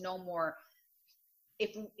 There was no more.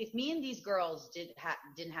 If me and these girls didn't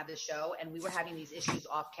have this show and we were having these issues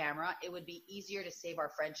off camera, it would be easier to save our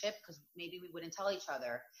friendship because maybe we wouldn't tell each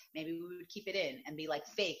other. Maybe we would keep it in and be like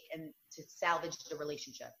fake and to salvage the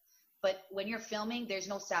relationship. But when you're filming, there's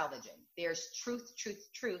no salvaging. There's truth, truth,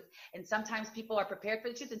 truth. And sometimes people are prepared for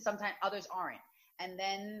the truth and sometimes others aren't. And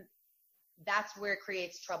then that's where it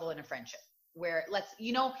creates trouble in a friendship. Where let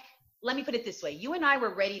me put it this way. You and I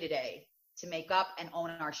were ready today to make up and own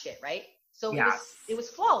our shit, right? So yes. it was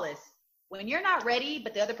flawless. When you're not ready,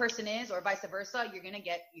 but the other person is, or vice versa, you're going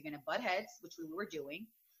to butt heads, which we were doing.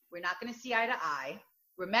 We're not going to see eye to eye.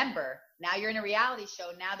 Remember, now you're in a reality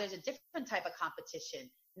show. Now there's a different type of competition.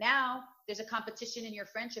 Now there's a competition in your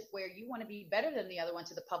friendship where you want to be better than the other one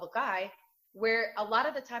to the public eye, where a lot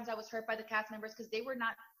of the times I was hurt by the cast members because they were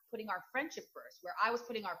not putting our friendship first, where I was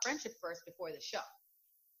putting our friendship first before the show.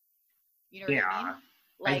 You know what I mean?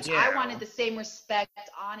 Like I wanted the same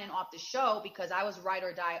respect on and off the show because I was ride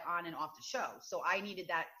or die on and off the show. So I needed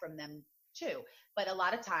that from them too. But a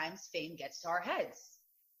lot of times fame gets to our heads.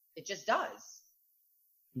 It just does.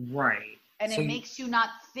 Right. And it makes you not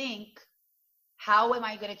think, how am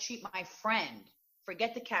I going to treat my friend?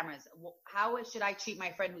 Forget the cameras. How should I treat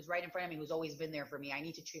my friend who's right in front of me, who's always been there for me? I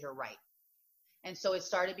need to treat her right. And so it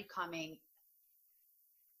started becoming,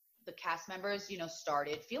 the cast members,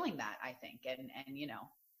 started feeling that, I think.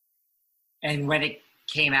 And when it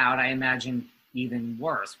came out, I imagine even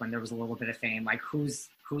worse when there was a little bit of fame. Like whose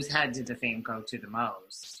head did the fame go to the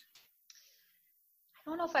most? I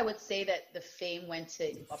don't know if I would say that the fame went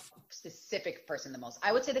to a specific person the most.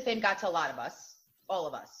 I would say the fame got to a lot of us, all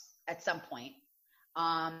of us, at some point.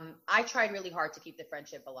 I tried really hard to keep the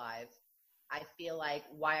friendship alive. I feel like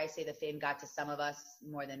why I say the fame got to some of us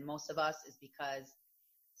more than most of us is because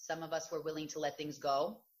some of us were willing to let things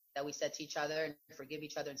go that we said to each other and forgive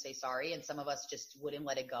each other and say sorry. And some of us just wouldn't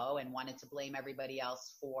let it go and wanted to blame everybody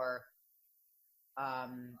else for,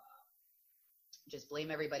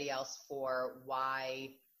 why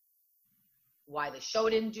the show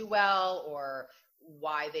didn't do well or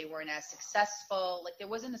why they weren't as successful. Like there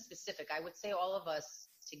wasn't a specific, I would say all of us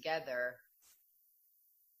together,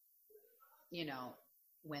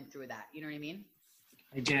 went through that. You know what I mean?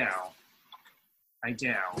 I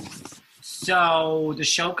do. So the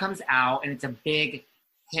show comes out and it's a big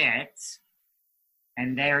hit.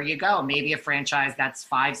 And there you go. Maybe a franchise that's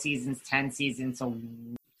 5 seasons, 10 seasons. So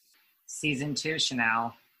season 2,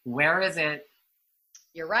 Chanel. Where is it?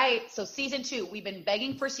 You're right. So season 2, we've been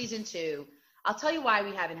begging for season 2. I'll tell you why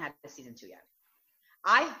we haven't had a season 2 yet.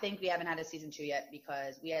 I think we haven't had a season 2 yet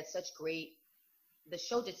because we had the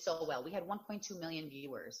show did so well. We had 1.2 million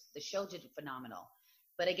viewers. The show did phenomenal.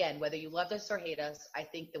 But again, whether you loved us or hate us, I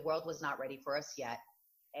think the world was not ready for us yet.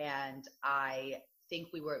 And I think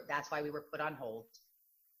that's why we were put on hold.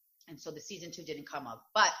 And so the season 2 didn't come up.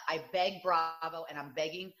 But I beg Bravo and I'm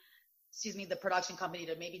begging, the production company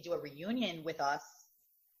to maybe do a reunion with us,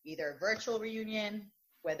 either a virtual reunion,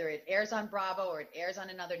 whether it airs on Bravo or it airs on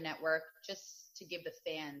another network, just to give the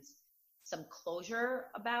fans some closure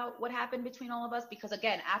about what happened between all of us. Because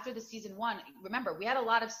again, after the season 1, remember, we had a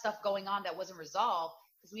lot of stuff going on that wasn't resolved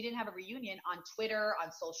because we didn't have a reunion on Twitter,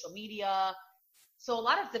 on social media. So a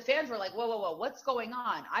lot of the fans were like, whoa, what's going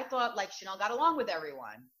on? I thought like Chanel got along with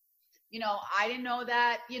everyone. I didn't know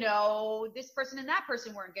that, this person and that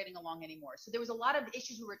person weren't getting along anymore. So there was a lot of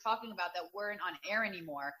issues we were talking about that weren't on air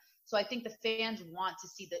anymore. So I think the fans want to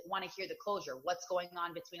hear the closure. What's going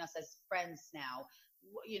on between us as friends now?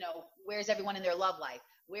 You know, where's everyone in their love life?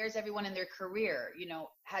 Where's everyone in their career? You know,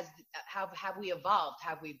 have we evolved?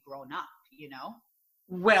 Have we grown up, you know?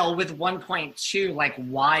 Well, with 1.2, like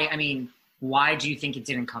why do you think it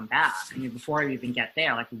didn't come back? I mean, before we even get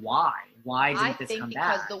there, like why? Why didn't this come back?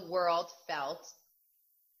 I think because the world felt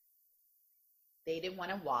they didn't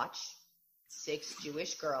want to watch 6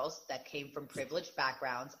 Jewish girls that came from privileged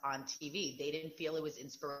backgrounds on TV. They didn't feel it was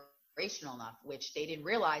inspirational enough, which they didn't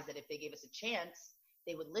realize that if they gave us a chance,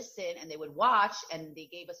 they would listen and they would watch, and they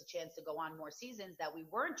gave us a chance to go on more seasons, that we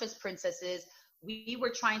weren't just princesses. We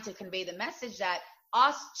were trying to convey the message that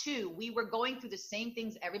us too, we were going through the same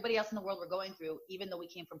things everybody else in the world were going through, even though we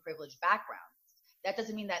came from privileged backgrounds. That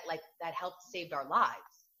doesn't mean that that helped save our lives.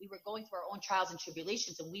 We were going through our own trials and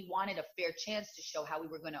tribulations, and we wanted a fair chance to show how we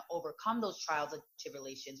were going to overcome those trials and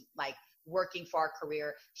tribulations, like working for our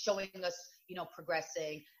career, showing us, you know,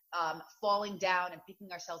 progressing, falling down and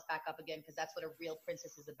picking ourselves back up again, because that's what a real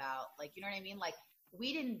princess is about. Like, you know what I mean? Like,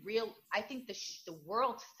 we didn't I think the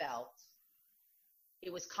world felt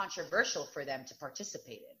it was controversial for them to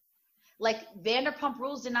participate in. Like, Vanderpump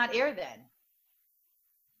Rules did not air then.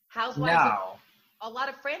 Housewives, no. A lot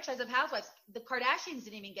of franchise of Housewives, the Kardashians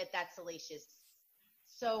didn't even get that salacious.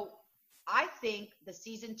 So I think the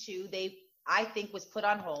season 2, I think was put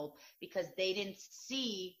on hold because they didn't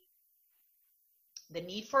see the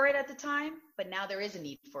need for it at the time, but now there is a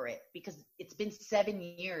need for it because it's been 7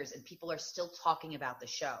 years and people are still talking about the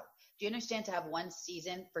show. Do you understand, to have one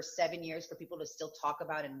season for 7 years for people to still talk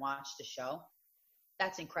about and watch the show?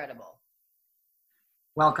 That's incredible.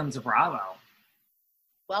 Welcome to Bravo.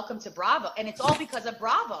 Welcome to Bravo. And it's all because of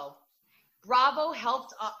Bravo. Bravo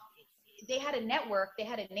helped. They had a network. They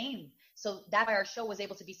had a name. So that's why our show was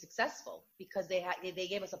able to be successful, because they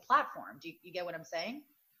gave us a platform. Do you get what I'm saying?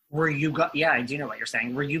 Yeah, I do know what you're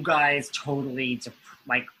saying. Were you guys totally,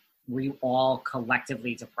 were you all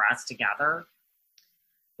collectively depressed together?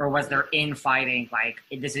 Or was there infighting, like,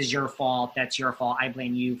 this is your fault, that's your fault, I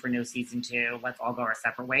blame you for no season 2, let's all go our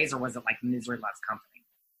separate ways? Or was it like misery loves company?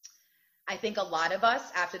 I think a lot of us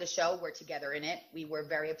after the show were together in it. We were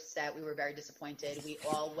very upset. We were very disappointed. We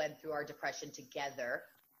all went through our depression together.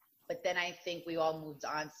 But then I think we all moved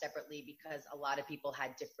on separately because a lot of people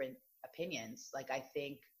had different opinions. Like, I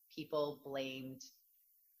think people blamed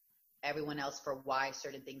everyone else for why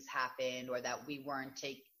certain things happened, or that we weren't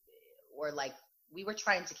we were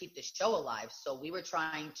trying to keep the show alive. So we were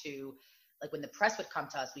trying to, like, when the press would come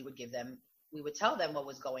to us, we would tell them what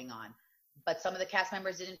was going on. But some of the cast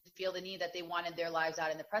members didn't feel the need that they wanted their lives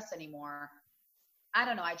out in the press anymore. I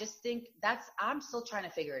don't know. I just think I'm still trying to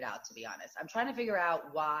figure it out, to be honest. I'm trying to figure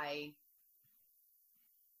out why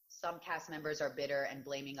some cast members are bitter and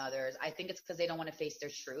blaming others. I think it's because they don't want to face their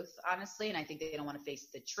truth, honestly. And I think they don't want to face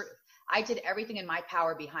the truth. I did everything in my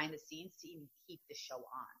power behind the scenes to even keep the show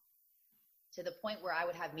on, to the point where I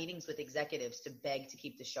would have meetings with executives to beg to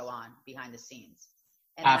keep the show on behind the scenes.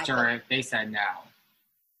 And after they said no.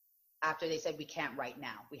 After they said, we can't right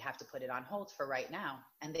now. We have to put it on hold for right now.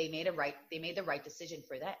 And they made the right decision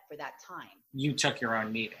for that time. You took your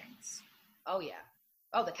own meetings. Oh, yeah.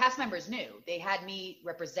 Oh, the cast members knew. They had me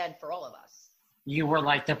represent for all of us. You were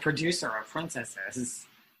like the producer of Princesses.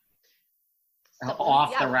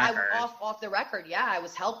 Off the record. Off the record, yeah. I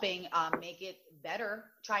was helping make it better.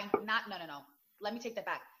 No. Let me take that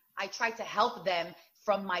back. I tried to help them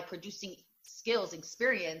from my producing skills,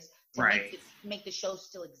 experience, to make the show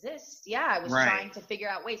still exist. Yeah, I was trying to figure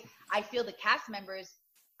out ways. I feel the cast members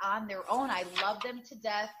on their own, I love them to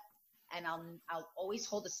death, and I'll always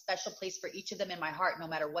hold a special place for each of them in my heart, no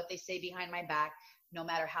matter what they say behind my back, no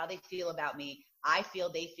matter how they feel about me.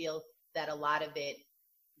 They feel that a lot of it,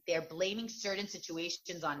 they're blaming certain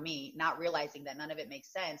situations on me, not realizing that none of it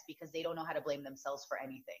makes sense because they don't know how to blame themselves for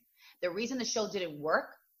anything. The reason the show didn't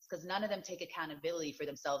work because none of them take accountability for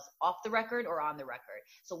themselves off the record or on the record.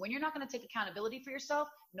 So when you're not going to take accountability for yourself,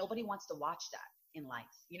 nobody wants to watch that in life.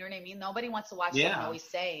 You know what I mean? Nobody wants to watch someone always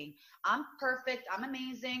saying, I'm perfect, I'm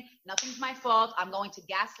amazing, nothing's my fault, I'm going to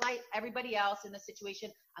gaslight everybody else in the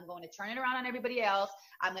situation, I'm going to turn it around on everybody else,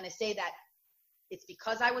 I'm going to say that it's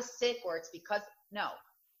because I was sick or it's because, no.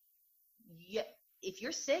 If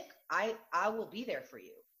you're sick, I will be there for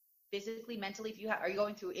you. Physically, mentally, are you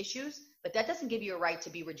going through issues? But that doesn't give you a right to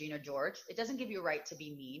be Regina George. It doesn't give you a right to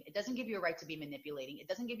be mean. It doesn't give you a right to be manipulating. It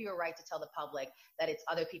doesn't give you a right to tell the public that it's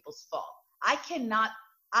other people's fault.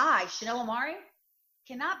 Chanel Omari,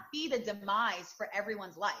 cannot be the demise for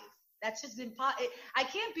everyone's life. That's just impossible. I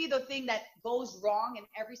can't be the thing that goes wrong in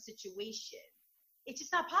every situation. It's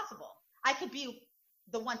just not possible. I could be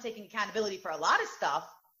the one taking accountability for a lot of stuff,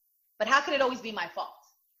 but how could it always be my fault?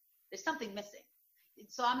 There's something missing.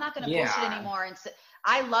 So I'm not going to push it anymore. And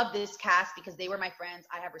I love this cast because they were my friends.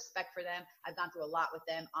 I have respect for them. I've gone through a lot with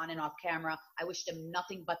them on and off camera. I wish them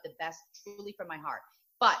nothing but the best, truly from my heart.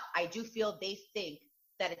 But I do feel they think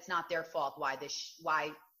that it's not their fault why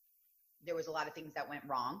there was a lot of things that went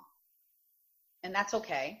wrong. And that's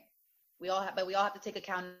okay. We all have to take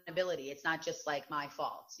accountability. It's not just like my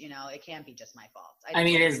fault. You know, it can't be just my fault.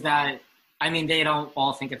 They don't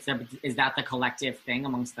all think it's their, but is that the collective thing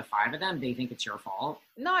amongst the 5 of them? They think it's your fault?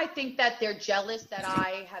 No, I think that they're jealous that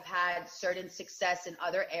I have had certain success in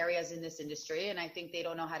other areas in this industry, and I think they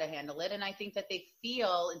don't know how to handle it. And I think that they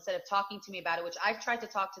feel, instead of talking to me about it, which I've tried to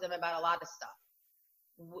talk to them about a lot of stuff,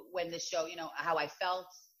 when the show, you know, how I felt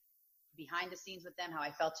behind the scenes with them, how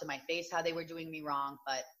I felt to my face, how they were doing me wrong.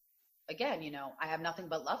 But again, you know, I have nothing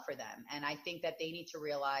but love for them. And I think that they need to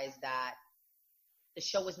realize that the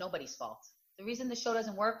show was nobody's fault. The reason the show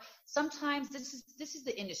doesn't work, sometimes this is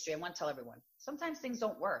the industry. I want to tell everyone, sometimes things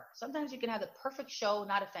don't work. Sometimes you can have the perfect show,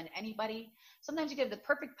 not offend anybody. Sometimes you can have the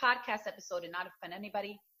perfect podcast episode and not offend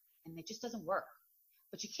anybody, and it just doesn't work.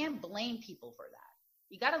 But you can't blame people for that.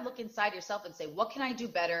 You got to look inside yourself and say, what can I do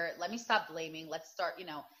better? Let me stop blaming. Let's start, you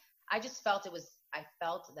know, I felt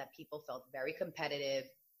that people felt very competitive.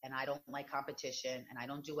 And I don't like competition, and I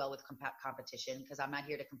don't do well with competition because I'm not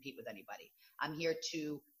here to compete with anybody. I'm here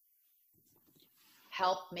to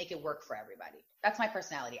help make it work for everybody. That's my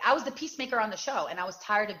personality. I was the peacemaker on the show, and I was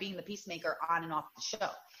tired of being the peacemaker on and off the show.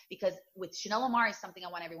 Because with Chanel Omari, something I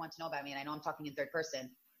want everyone to know about me, and I know I'm talking in third person,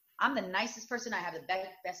 I'm the nicest person. I have the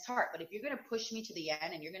best heart. But if you're going to push me to the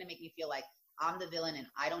end and you're going to make me feel like I'm the villain and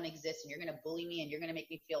I don't exist, and you're going to bully me and you're going to make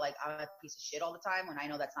me feel like I'm a piece of shit all the time when I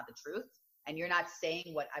know that's not the truth, and you're not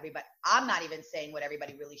saying I'm not even saying what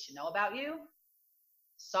everybody really should know about you.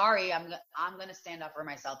 Sorry, I'm going to stand up for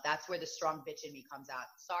myself. That's where the strong bitch in me comes out.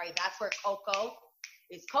 Sorry, that's where Coco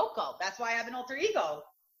is Coco. That's why I have an alter ego.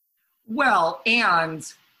 Well,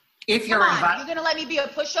 and if you're you're going to let me be a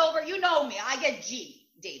pushover? You know me. I get G,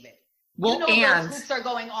 David. Well, you know those hoops are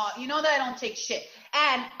going off. You know that I don't take shit.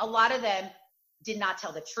 And a lot of them did not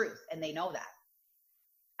tell the truth, and they know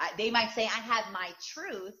that. They might say, I have my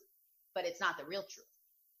truth, but it's not the real truth.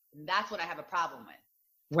 And that's what I have a problem with.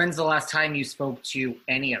 When's the last time you spoke to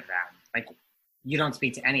any of them? Like, you don't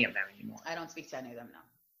speak to any of them anymore. I don't speak to any of them, no.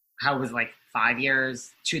 How was 5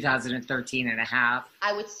 years, 2013 and a half?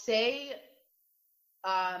 I would say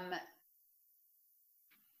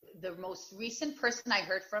the most recent person I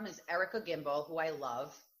heard from is Erica Gimbel, who I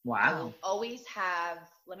love. Wow. I'll always have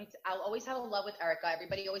a love with Erica.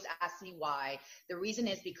 Everybody always asks me why. The reason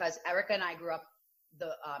is because Erica and I grew up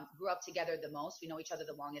together the most. We know each other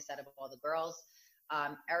the longest out of all the girls.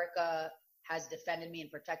 Erica has defended me and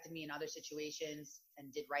protected me in other situations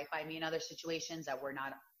and did right by me in other situations that were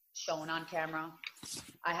not shown on camera.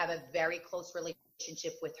 I have a very close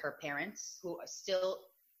relationship with her parents, who still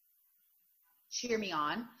cheer me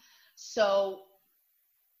on. So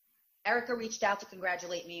Erica reached out to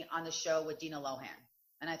congratulate me on the show with Dina Lohan.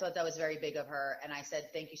 And I thought that was very big of her. And I said,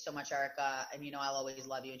 thank you so much, Erica. And you know, I'll always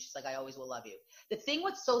love you. And she's like, I always will love you. The thing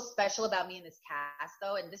what's so special about me in this cast,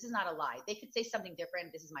 though, and this is not a lie, they could say something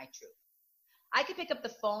different. This is my truth. I could pick up the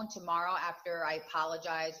phone tomorrow after I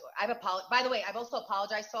apologize. By the way, I've also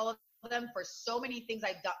apologized to all of them for so many things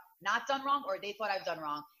I've not done wrong, or they thought I've done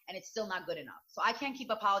wrong, and it's still not good enough. So I can't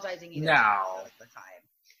keep apologizing either all the time.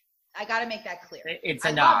 I got to make that clear. It's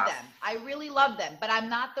I enough. love them. I really love them, but I'm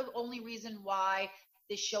not the only reason why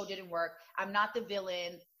this show didn't work. I'm not the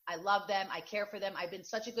villain. I love them. I care for them. I've been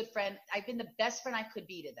such a good friend. I've been the best friend I could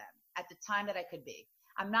be to them at the time that I could be.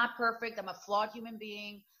 I'm not perfect. I'm a flawed human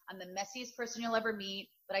being. I'm the messiest person you'll ever meet,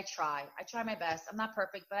 but I try. I try my best. I'm not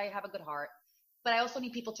perfect, but I have a good heart. But I also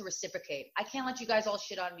need people to reciprocate. I can't let you guys all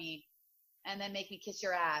shit on me and then make me kiss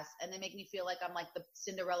your ass and then make me feel like I'm like the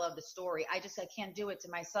Cinderella of the story. I can't do it to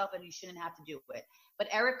myself, and you shouldn't have to do it. But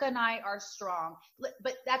Erica and I are strong.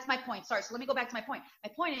 But that's my point. Sorry. So let me go back to my point.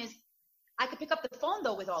 My point is, I could pick up the phone,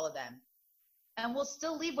 though, with all of them, and we'll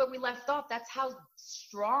still leave where we left off. That's how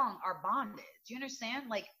strong our bond is. Do you understand?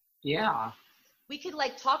 Yeah. We could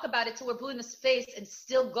talk about it till we're blue in the face and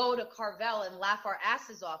still go to Carvel and laugh our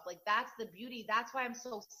asses off. That's the beauty. That's why I'm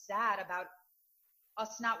so sad about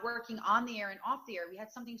us not working on the air and off the air. We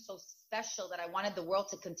had something so special that I wanted the world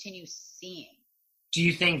to continue seeing. Do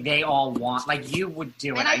you think they all want, you would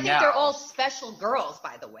do it? And I think they're all special girls,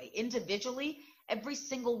 by the way. Individually, every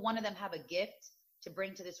single one of them have a gift to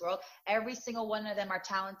bring to this world. Every single one of them are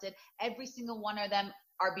talented. Every single one of them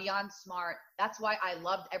are beyond smart. That's why I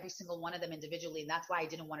loved every single one of them individually. And that's why I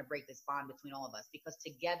didn't want to break this bond between all of us, because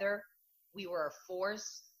together we were a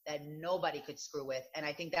force that nobody could screw with. And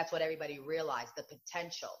I think that's what everybody realized, the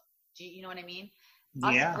potential. Do you know what I mean?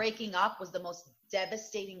 Us breaking up was the most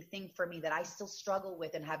devastating thing for me that I still struggle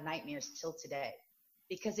with and have nightmares till today,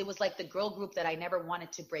 because it was like the girl group that I never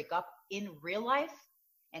wanted to break up in real life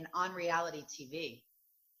and on reality TV,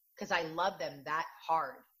 because I love them that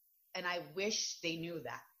hard. And I wish they knew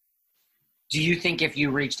that. Do you think if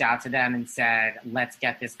you reached out to them and said, let's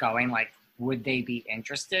get this going, like, would they be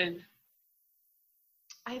interested?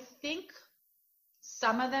 I think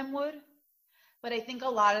some of them would, but I think a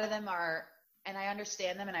lot of them are, and I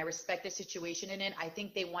understand them and I respect the situation in it. I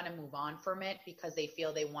think they want to move on from it because they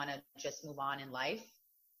feel they want to just move on in life.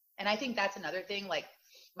 And I think that's another thing. Like,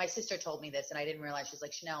 my sister told me this and I didn't realize. She's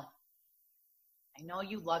like, Chanel, I know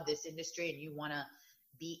you love this industry and you want to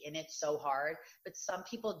be in it so hard, but some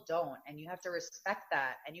people don't, and you have to respect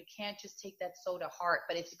that, and you can't just take that so to heart.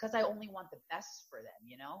 But it's because I only want the best for them,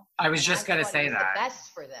 you know? I was just going to say that. The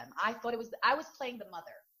best for them. I thought I was playing the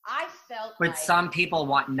mother. I felt but some people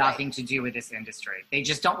want nothing to do with this industry. They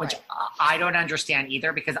just don't, which I don't understand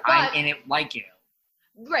either, because I'm in it like you.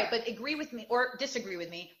 Right, but agree with me or disagree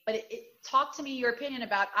with me, but talk to me your opinion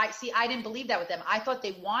about, I didn't believe that with them. I thought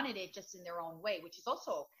they wanted it just in their own way, which is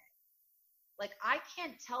also okay. Like, I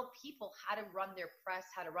can't tell people how to run their press,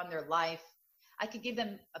 how to run their life. I could give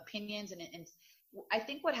them opinions. And I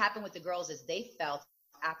think what happened with the girls is they felt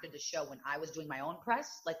after the show, when I was doing my own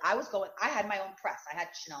press, like I had my own press. I had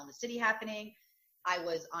Chanel in the City happening. I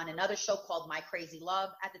was on another show called My Crazy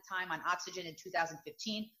Love at the time on Oxygen in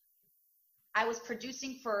 2015. I was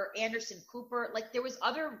producing for Anderson Cooper. Like, there was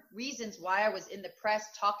other reasons why I was in the press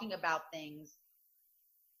talking about things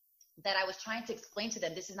that I was trying to explain to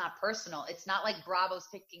them. This is not personal. It's not like Bravo's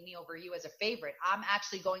picking me over you as a favorite. I'm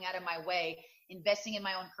actually going out of my way, investing in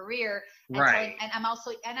my own career. And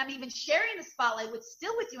I'm even sharing the spotlight with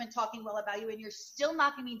you and talking well about you. And you're still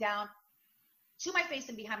knocking me down to my face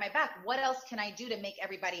and behind my back. What else can I do to make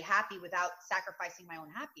everybody happy without sacrificing my own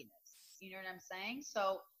happiness? You know what I'm saying?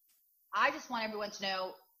 So I just want everyone to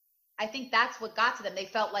know, I think that's what got to them. They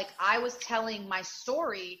felt like I was telling my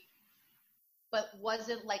story, but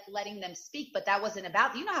wasn't like letting them speak. But that wasn't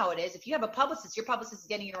about, you know how it is. If you have a publicist, your publicist is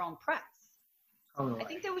getting your own press. I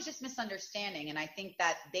think there was just misunderstanding. And I think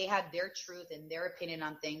that they have their truth and their opinion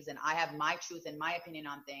on things. And I have my truth and my opinion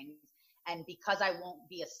on things. And because I won't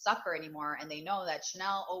be a sucker anymore, and they know that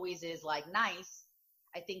Chanel always is like nice,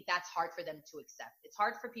 I think that's hard for them to accept. It's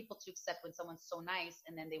hard for people to accept when someone's so nice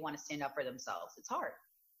and then they want to stand up for themselves. It's hard.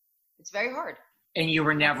 It's very hard. And you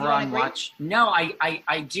were never on watch? No,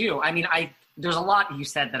 I do. I mean, there's a lot you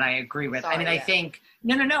said that I agree with. Sorry, I think,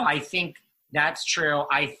 no. I think that's true.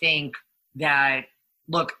 I think that,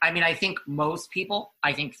 look, I think most people,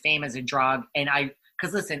 I think fame is a drug. And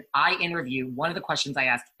because listen, I interview, one of the questions I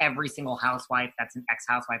ask every single housewife that's an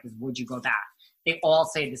ex-housewife is, would you go back? They all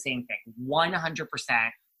say the same thing. 100%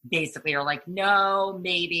 basically are like, no,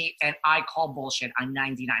 maybe. And I call bullshit on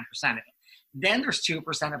 99% of it. Then there's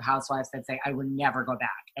 2% of housewives that say, I would never go back.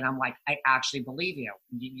 And I'm like, I actually believe you.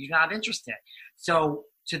 You're not interested. So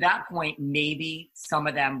to that point, maybe some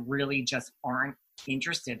of them really just aren't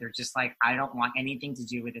interested. They're just like, I don't want anything to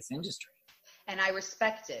do with this industry. And I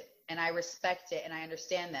respect it. And I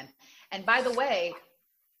understand them. And by the way,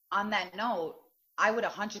 on that note, I would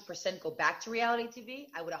 100% go back to reality TV.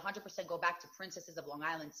 I would 100% go back to Princesses of Long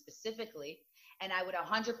Island specifically. And I would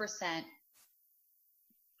 100%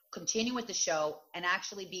 continue with the show and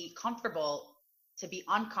actually be comfortable to be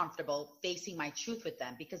uncomfortable facing my truth with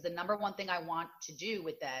them. Because the number one thing I want to do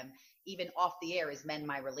with them, even off the air, is mend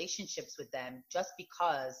my relationships with them, just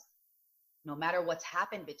because no matter what's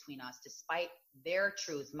happened between us, despite their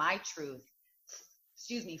truth, my truth,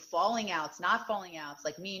 falling outs, not falling outs,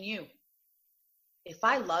 like me and you, if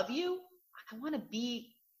I love you, I don't want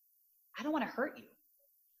to hurt you.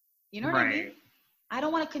 You know what I mean? I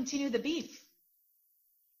don't want to continue the beef.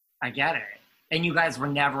 I get it. And you guys were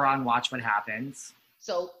never on Watch What Happens.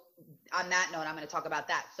 So on that note, I'm going to talk about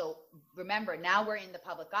that. So remember, now we're in the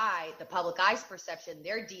public eye. The public eye's perception,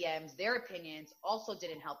 their DMs, their opinions also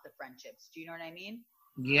didn't help the friendships. Do you know what I mean?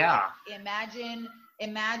 Yeah. Like,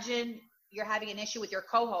 imagine you're having an issue with your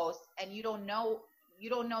co-host and you don't know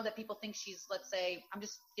that people think she's, let's say, I'm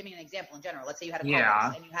just giving an example in general. Let's say you had a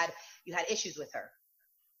co-host and you had issues with her.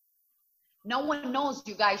 No one knows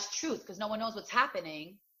you guys' truth because no one knows what's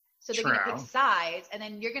happening. So they're going to pick sides, and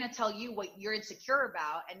then you're going to tell you what you're insecure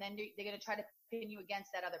about, and then they're going to try to pin you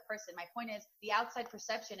against that other person. My point is, the outside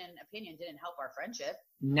perception and opinion didn't help our friendship.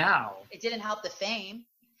 No. It didn't help the fame.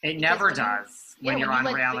 It never does when you're on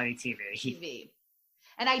reality TV.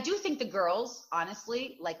 And I do think the girls,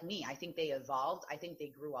 honestly, like me, I think they evolved. I think they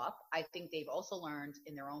grew up. I think they've also learned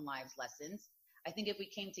in their own lives lessons. I think if we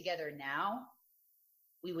came together now,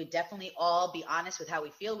 we would definitely all be honest with how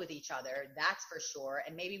we feel with each other. That's for sure.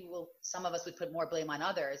 And maybe some of us would put more blame on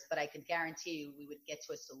others, but I can guarantee you we would get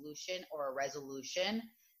to a solution or a resolution.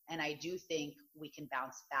 And I do think we can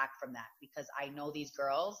bounce back from that because I know these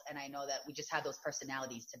girls and I know that we just have those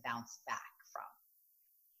personalities to bounce back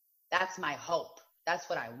from. That's my hope. That's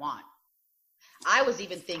what I want. I was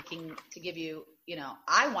even thinking to give you,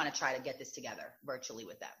 I want to try to get this together virtually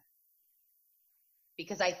with them.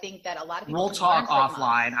 Because I think that a lot of people. We'll talk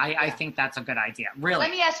offline. I think that's a good idea. Really. Let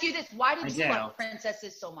me ask you this. Why did you love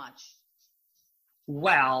princesses so much?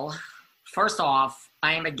 Well, first off,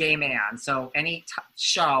 I am a gay man. So any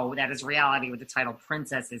show that is reality with the title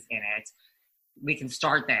Princesses in it, we can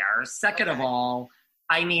start there. Second of all,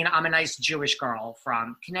 I mean, I'm a nice Jewish girl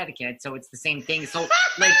from Connecticut. So it's the same thing. So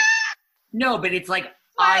no, but it's like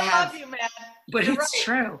I love you, man. But You're it's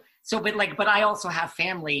right. True. So, but I also have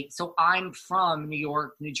family. So I'm from New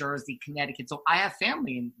York, New Jersey, Connecticut. So I have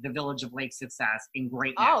family in the village of Lake Success in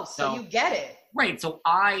Great Neck. Oh, so you get it. Right. So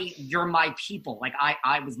you're my people. Like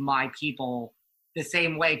I was my people the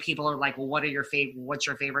same way people are like, well, what's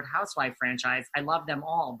your favorite housewife franchise? I love them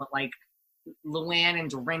all. But like Luann and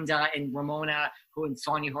Dorinda and Ramona and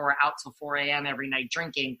Sonia who are out till 4 a.m. every night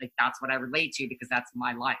drinking, like that's what I relate to because that's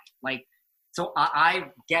my life. Like, so I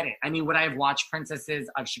get it. I mean, would I have watched Princesses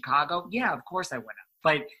of Chicago? Yeah, of course I would have.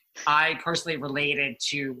 But I personally related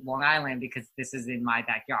to Long Island because this is in my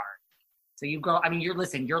backyard. So you're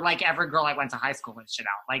like every girl I went to high school with shit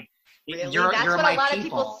out. Like, really? You're what my a lot people. of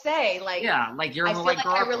people say. Like, yeah, like you're I feel like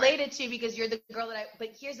I girl related to you because you're the girl but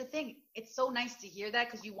here's the thing. It's so nice to hear that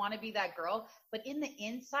because you want to be that girl. But in the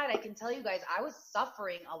inside, I can tell you guys, I was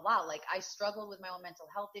suffering a lot. Like I struggled with my own mental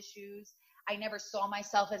health issues. I never saw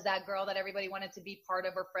myself as that girl that everybody wanted to be part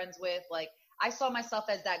of or friends with. Like I saw myself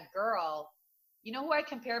as that girl. You know who I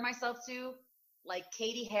compare myself to? Like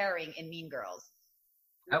Katie Haring in Mean Girls.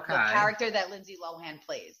 Okay. The character that Lindsay Lohan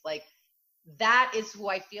plays. Like that is who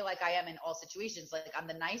I feel like I am in all situations. Like I'm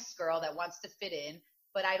the nice girl that wants to fit in,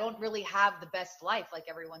 but I don't really have the best life like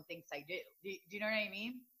everyone thinks I do. Do you know what I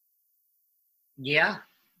mean? Yeah.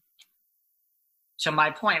 To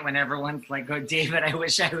my point, when everyone's like, "Oh, David, I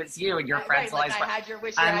wish I was you," and your friends like I had your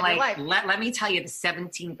wish. I'm like, your life. Let me tell you the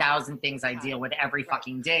 17,000 things I deal with every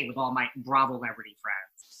fucking day with all my Bravo celebrity friends.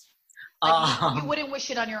 Like you wouldn't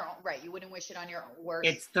wish it on your own, right? You wouldn't wish it on your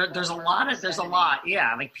worst. There's a lot.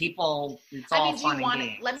 Yeah, like people. It's all fun and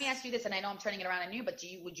games. Let me ask you this, and I know I'm turning it around on you, but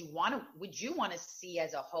would you want to see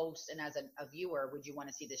as a host and as a viewer, would you want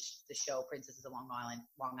to see the show Princesses of Long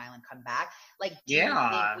Island come back? Like, do you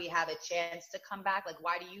think we have a chance to come back? Like,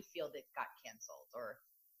 why do you feel that it got canceled or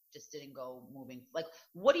just didn't go moving? Like,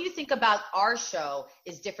 what do you think about our show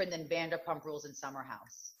is different than Vanderpump Rules and Summer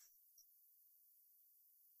House?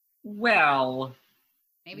 Well,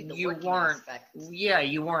 maybe the you working weren't. Aspect. Yeah,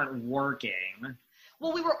 you weren't working.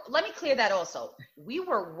 Well, we were. Let me clear that also. We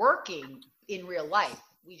were working in real life.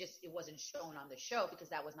 It wasn't shown on the show because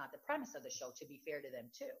that was not the premise of the show. To be fair to them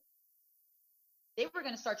too, they were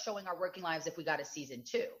going to start showing our working lives if we got a season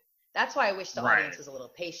 2. That's why I wish the audience was a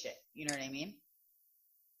little patient. You know what I mean?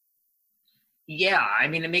 Yeah, I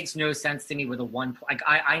mean, it makes no sense to me with a 1. Like,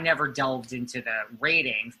 I never delved into the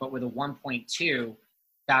ratings, but with a 1.2.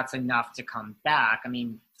 That's enough to come back. I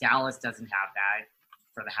mean, Dallas doesn't have that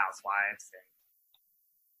for the Housewives.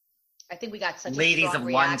 I think we got such Ladies a strong of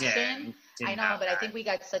reaction. London. I know, but I think we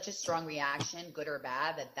got such a strong reaction, good or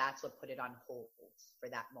bad, that's what put it on hold for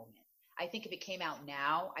that moment. I think if it came out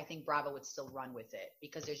now, I think Bravo would still run with it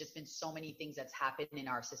because there's just been so many things that's happened in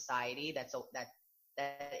our society that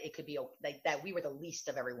it could be like that we were the least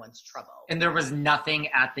of everyone's trouble. And there was nothing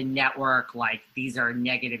at the network like these are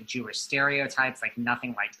negative Jewish stereotypes, like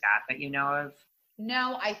nothing like that you know of?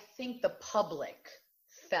 No, I think the public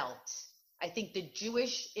I think the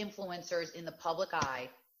Jewish influencers in the public eye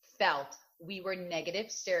felt we were negative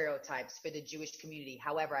stereotypes for the Jewish community.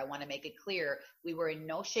 However, I want to make it clear, we were in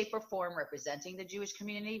no shape or form representing the Jewish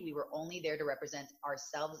community. We were only there to represent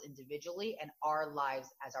ourselves individually and our lives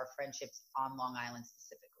as our friendships on Long Island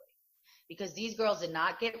specifically. Because these girls did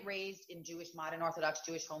not get raised in modern Orthodox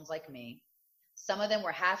Jewish homes like me. Some of them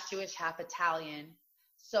were half Jewish, half Italian.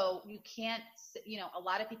 So you can't, a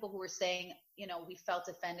lot of people who were saying, we felt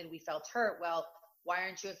offended, we felt hurt. Well, why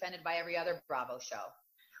aren't you offended by every other Bravo show?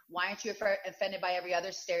 Why aren't you offended by every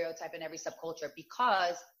other stereotype and every subculture?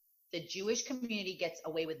 Because the Jewish community gets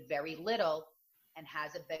away with very little and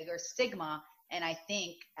has a bigger stigma. And I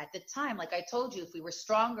think at the time, like I told you, if we were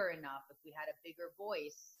stronger enough, if we had a bigger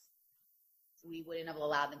voice, we wouldn't have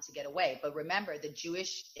allowed them to get away. But remember, the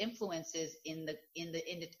Jewish influences in the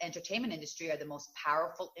entertainment industry are the most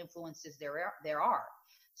powerful influences there are.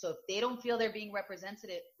 So if they don't feel they're being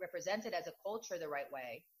represented as a culture the right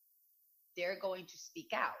way, they're going to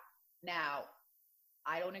speak out. Now,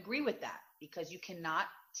 I don't agree with that, because you cannot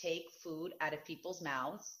take food out of people's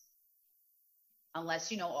mouths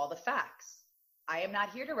unless you know all the facts. I am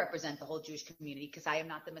not here to represent the whole Jewish community, because I am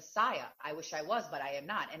not the Messiah. I wish I was, but I am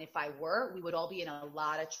not. And if I were, we would all be in a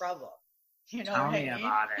lot of trouble. You know what I mean? Tell me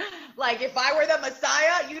about it. Like, if I were the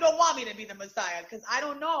Messiah, you don't want me to be the Messiah, because I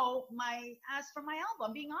don't know my ass from my elbow.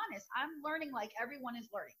 I'm being honest. I'm learning like everyone is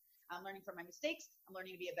learning. I'm learning from my mistakes. I'm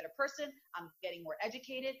learning to be a better person. I'm getting more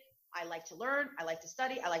educated. I like to learn. I like to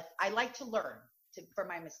study. I like to learn for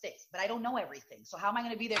my mistakes, but I don't know everything. So how am I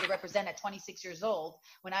going to be there to represent at 26 years old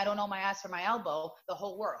when I don't know my ass from my elbow the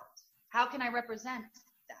whole world? How can I represent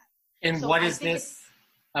that? And so what is this?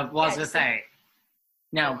 Go on.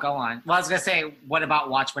 Well, I was going to say, what about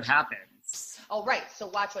Watch What Happens? Oh, right. So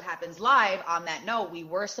Watch What Happens Live, on that note, we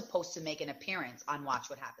were supposed to make an appearance on Watch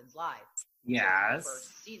What Happens Live. Yes.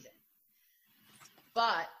 First season.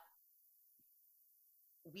 But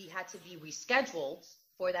we had to be rescheduled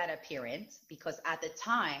for that appearance, because at the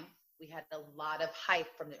time we had a lot of hype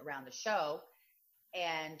around the show.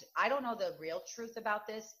 And I don't know the real truth about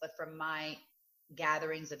this, but from my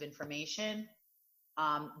gatherings of information,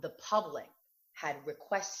 the public had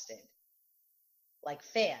requested, like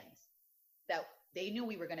fans, that they knew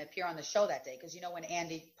we were going to appear on the show that day. Because, you know, when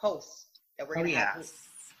Andy posts that we're going to have,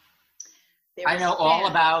 I know all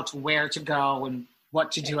about where to go and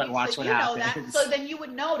what to do at Watch What Happens. So then you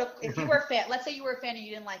would know, if you were a fan, let's say you were a fan and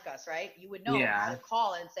you didn't like us, right? You would know how to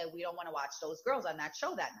call and say, we don't want to watch those girls on that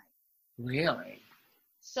show that night. Really?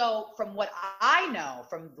 So from what I know,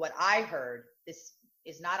 from what I heard, this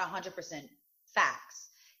is not 100% facts,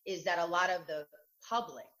 is that a lot of the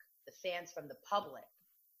public, the fans from the public,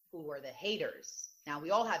 who were the haters. Now,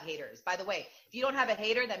 we all have haters. By the way, if you don't have a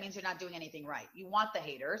hater, that means you're not doing anything right. You want the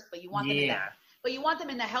haters, but you want them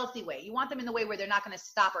in the healthy way. You want them in the way where they're not going to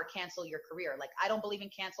stop or cancel your career. Like, I don't believe in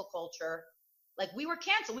cancel culture. Like, we were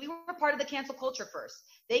canceled. We were part of the cancel culture first.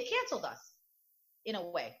 They canceled us in a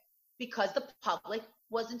way because the public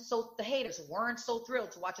the haters weren't so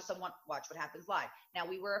thrilled to watch us on Watch What Happens Live. Now,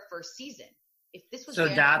 we were a first season. If this was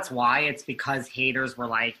that's why it's because haters were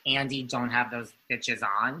like, Andy, don't have those bitches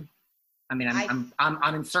on. I mean,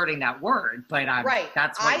 I'm inserting that word, but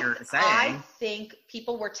that's what you're saying. I think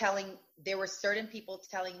there were certain people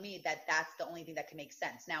telling me that that's the only thing that can make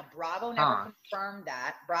sense. Now, Bravo never confirmed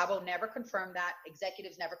that. Bravo never confirmed that.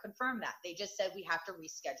 Executives never confirmed that. They just said, we have to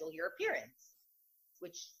reschedule your appearance,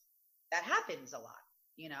 which that happens a lot,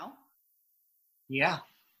 you know? Yeah.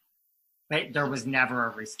 But there was never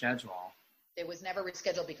a reschedule. It was never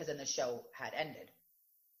rescheduled because then the show had ended.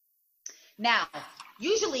 Now,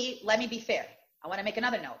 usually, let me be fair. I want to make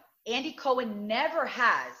another note. Andy Cohen never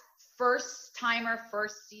has first-timer,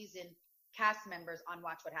 first-season cast members on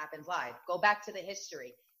Watch What Happens Live. Go back to the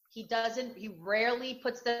history. He rarely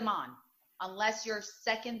puts them on unless you're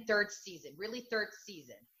second, third season, really third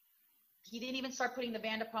season. He didn't even start putting the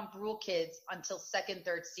Vanderpump Rule kids until second,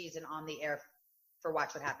 third season on the air for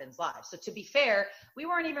Watch What Happens Live. So to be fair, we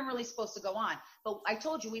weren't even really supposed to go on. But I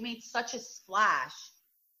told you, we made such a splash,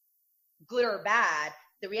 good or bad.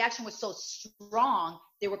 The reaction was so strong.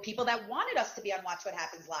 There were people that wanted us to be on Watch What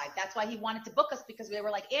Happens Live. That's why he wanted to book us, because they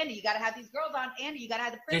were like, Andy, you got to have these girls on. Andy, you got to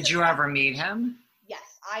have the princess. Did you ever meet him?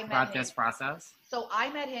 Yes, I met him. Throughout this process? So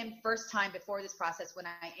I met him first time before this process when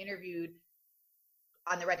I interviewed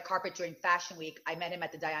on the red carpet during Fashion Week. I met him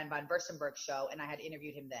at the Diane von Furstenberg show, and I had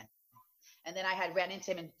interviewed him then. And then I had ran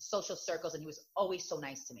into him in social circles, and he was always so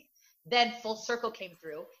nice to me. Then Full Circle came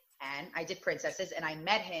through, and I did Princesses, and I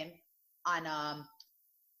met him on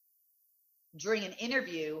during an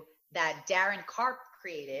interview that Darren Karp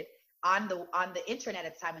created on the internet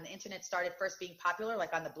at the time when the internet started first being popular,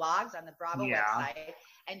 like on the blogs, on the Bravo website.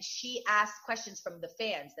 And she asked questions from the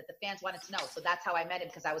fans that the fans wanted to know. So that's how I met him,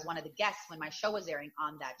 because I was one of the guests when my show was airing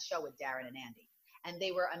on that show with Darren and Andy. And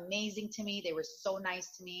they were amazing to me. They were so nice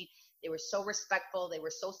to me. They were so respectful. They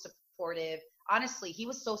were so supportive. Honestly, he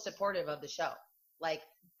was so supportive of the show. Like,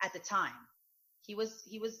 at the time, he was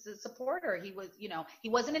a supporter. He was, he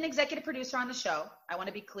wasn't an executive producer on the show. I want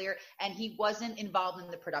to be clear. And he wasn't involved in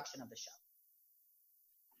the production of the show.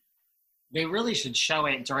 They really should show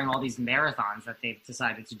it during all these marathons that they've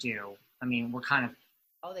decided to do. I mean, we're kind of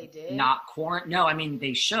they did? Not No, I mean,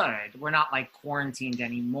 they should. We're not like quarantined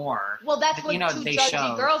anymore. Well, that's what Two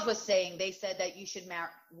Judgy Girls was saying. They said that you should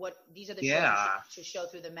these are the shows you should show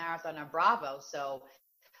through the marathon on Bravo. So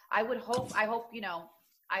I hope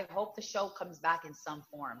the show comes back in some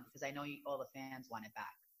form, because I know all the fans want it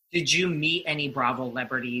back. Did you meet any Bravo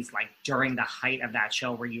celebrities like during the height of that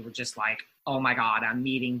show where you were just like, oh my God, I'm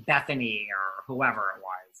meeting Bethany or whoever it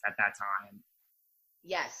was at that time.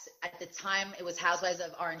 Yes. At the time, it was Housewives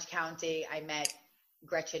of Orange County. I met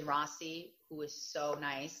Gretchen Rossi, who was so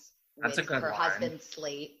nice. That's a good her one. husband,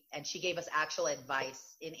 Slate. And she gave us actual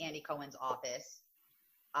advice in Andy Cohen's office.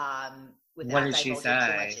 Without What did she divulging too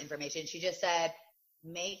say? much information. She just said,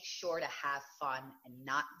 make sure to have fun and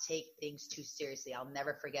not take things too seriously. I'll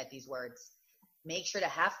never forget these words. Make sure to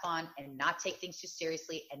have fun and not take things too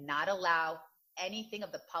seriously and not allow anything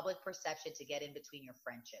of the public perception to get in between your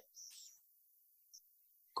friendships.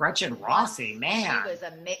 Gretchen Rossi, man.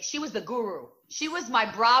 She was the guru. She was my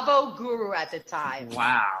Bravo guru at the time.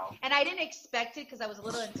 Wow. And I didn't expect it because I was a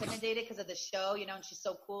little intimidated because of the show, you know, and she's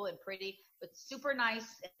so cool and pretty, but super nice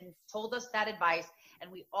and told us that advice. And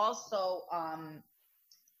we also,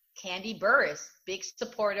 Kandi Burruss, big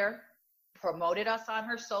supporter, promoted us on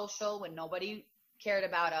her social when nobody cared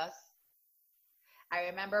about us. I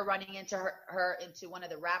remember running into her into one of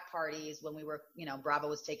the rap parties when we were, you know, Bravo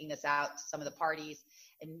was taking us out to some of the parties.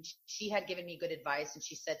 And she had given me good advice. And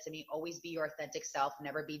she said to me, always be your authentic self,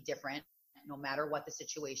 never be different. No matter what the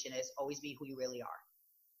situation is, always be who you really are.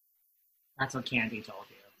 That's what Kandi told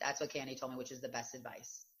you. That's what Kandi told me, which is the best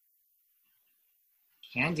advice.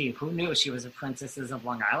 Kandi, who knew she was a Princesses of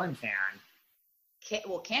Long Island fan?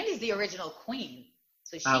 Well, Candy's the original queen.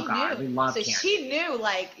 So she knew. We love Kandi. She knew,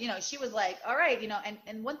 like, you know, she was like, all right, you know,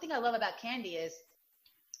 and one thing I love about Kandi is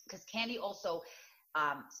because Kandi also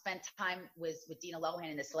spent time with Dina Lohan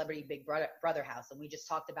in the Celebrity Big Brother house. And we just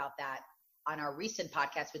talked about that on our recent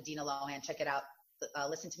podcast with Dina Lohan. Check it out.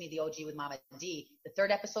 Listen to me, The OG with Mama D. The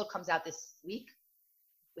 3rd episode comes out this week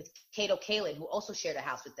with Kato Kaelin, who also shared a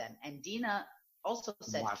house with them. And Dina also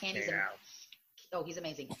said Kandi's he's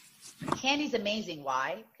amazing. Kandi's amazing.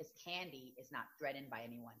 Why? Because Kandi is not threatened by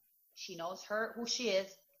anyone. She knows who she is.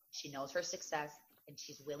 She knows her success, and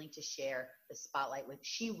she's willing to share the spotlight with.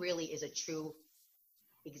 She really is a true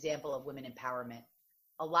example of women empowerment.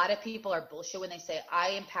 A lot of people are bullshit when they say, I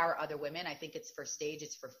empower other women. I think it's for stage.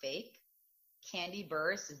 It's for fake. Kandi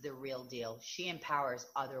Burruss is the real deal. She empowers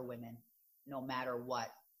other women no matter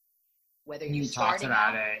what. Whether you talked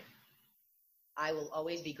about it. I will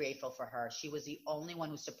always be grateful for her. She was the only one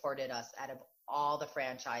who supported us out of all the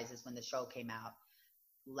franchises when the show came out.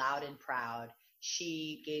 Loud and proud.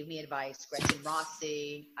 She gave me advice. Gretchen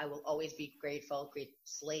Rossi. I will always be grateful. Great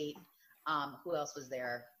Slate. Who else was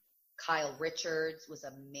there? Kyle Richards was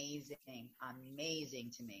amazing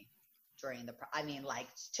to me during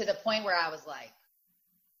to the point where I was like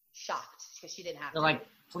shocked because she didn't have You're like,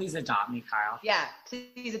 please adopt me, Kyle. Yeah,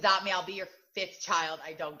 please adopt me. I'll be your 5th child.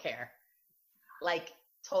 I don't care. Like,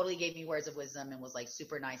 totally gave me words of wisdom and was like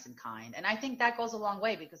super nice and kind. And I think that goes a long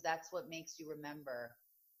way because that's what makes you remember.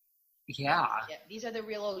 Yeah. These are the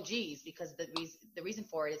real OGs because the reason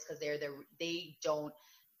for it is because they don't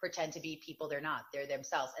pretend to be people they're not. They're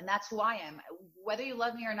themselves. And that's who I am. Whether you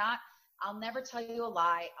love me or not, I'll never tell you a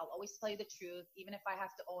lie. I'll always tell you the truth, even if I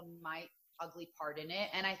have to own my ugly part in it.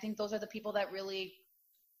 And I think those are the people that really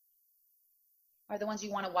are the ones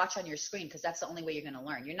you want to watch on your screen because that's the only way you're going to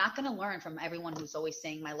learn. You're not going to learn from everyone who's always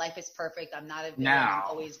saying, my life is perfect. I'm not a villain. I'm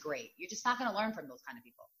always great. You're just not going to learn from those kind of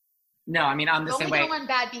people. No, I mean, I'm the same way. You're only going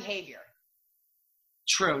to learn bad behavior.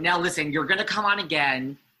 True. Now, listen, you're going to come on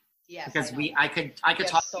again. Yes, because I could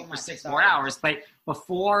talk to you for 6 more hours, but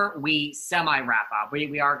before we semi-wrap up,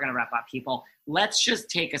 we are going to wrap up, people. Let's just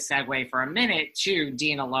take a segue for a minute to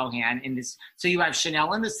Dina Lohan in this. So you have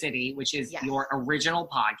Chanel in the City, which is your original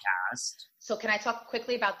podcast. So can I talk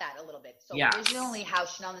quickly about that a little bit? So originally how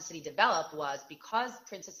Chanel in the City developed was because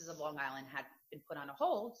Princesses of Long Island had been put on a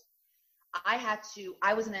hold, I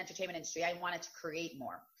was in the entertainment industry. I wanted to create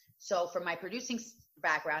more. So from my producing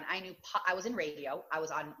background, I was in radio. I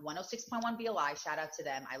was on 106.1 BLI. Shout out to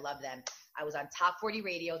them. I love them. I was on Top 40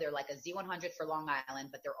 Radio. They're like a Z100 for Long Island,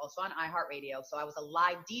 but they're also on iHeartRadio. So I was a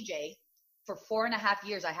live DJ for 4.5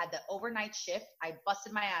 years. I had the overnight shift. I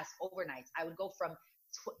busted my ass overnights. I would go from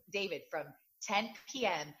 10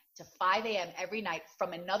 p.m. to 5 a.m. every night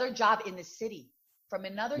from another job in the city.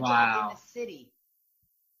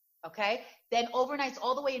 Okay. Then overnights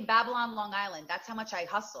all the way in Babylon, Long Island. That's how much I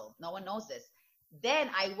hustled. No one knows this. Then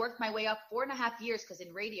I worked my way up 4.5 years because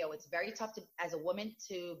in radio, it's very tough as a woman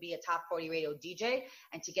to be a Top 40 radio DJ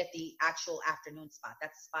and to get the actual afternoon spot.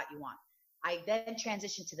 That's the spot you want. I then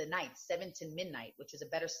transitioned to the nights, 7 to midnight, which is a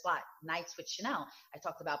better slot. Nights with Chanel. I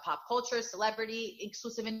talked about pop culture, celebrity,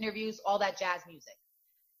 exclusive interviews, all that jazz music.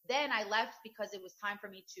 Then I left because it was time for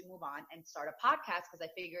me to move on and start a podcast because I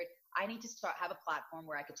figured I need to have a platform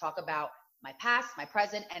where I could talk about my past, my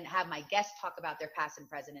present, and have my guests talk about their past and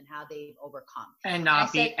present and how they've overcome. And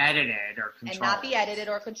not be edited or controlled. And not be edited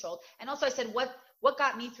or controlled. And also I said, what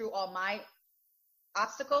got me through all my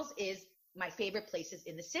obstacles is my favorite places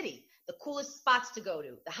in the city, the coolest spots to go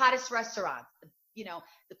to, the hottest restaurants, you know,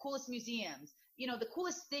 the coolest museums, you know, the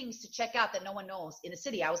coolest things to check out that no one knows in the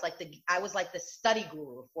city. I was like the study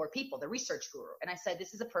guru for people, the research guru. And I said,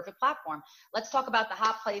 this is a perfect platform. Let's talk about the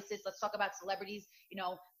hot places. Let's talk about celebrities, you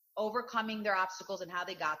know, overcoming their obstacles and how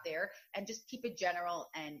they got there, and just keep it general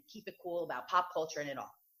and keep it cool about pop culture and it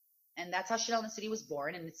all. And that's how Chanel in the City was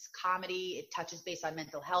born. And it's comedy. It touches base on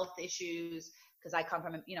mental health issues. Because I come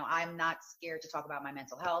from, you know, I'm not scared to talk about my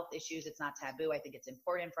mental health issues. It's not taboo. I think it's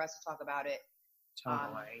important for us to talk about it.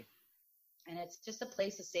 Totally. And it's just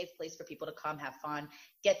a safe place for people to come, have fun,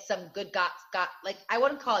 get some good like, I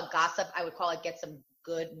wouldn't call it gossip. I would call it get some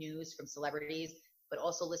good news from celebrities, but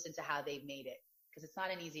also listen to how they've made it. Because it's not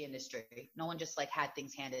an easy industry. No one just like had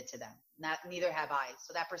things handed to them. Neither have I.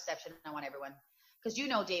 So that perception, I want everyone, because you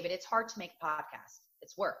know, David, it's hard to make a podcast.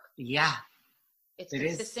 It's work. Yeah. It's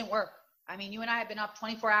consistent work. I mean, you and I have been up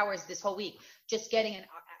 24 hours this whole week just getting an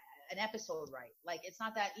episode right. Like, it's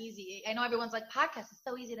not that easy. I know everyone's like, podcast is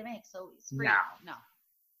so easy to make, so it's free. No,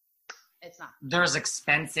 it's not. There's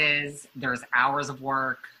expenses. There's hours of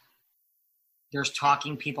work. There's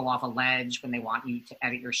talking people off a ledge when they want you to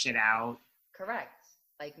edit your shit out. Correct.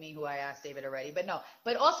 Like me, who I asked David already. But no.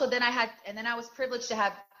 But also then I was privileged to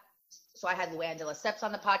have, so I had Luann de Lesseps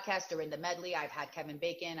on the podcast, Dorinda Medley. I've had Kevin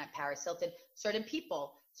Bacon, Paris Hilton, certain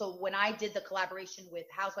people. So when I did the collaboration with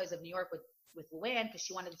Housewives of New York with Luann, because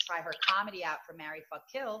she wanted to try her comedy out for Marry, Fuck,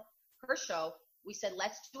 Kill, her show, we said,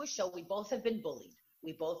 let's do a show. We both have been bullied.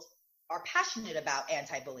 We both are passionate about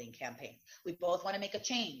anti-bullying campaigns. We both want to make a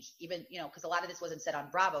change, even, you know, because a lot of this wasn't said on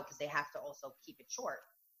Bravo because they have to also keep it short.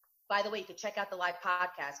 By the way, you can check out the live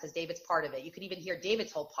podcast because David's part of it. You can even hear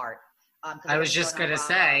David's whole part. I was just going to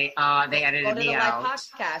say, they edited me out. Go to the live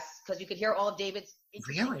podcast because you could hear all of David's.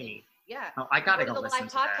 Really? Yeah. Oh, I got to go listen to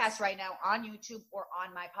this. Go to the live podcast right now on YouTube or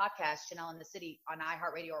on my podcast, Chanel in the City, on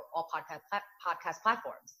iHeartRadio or all podcast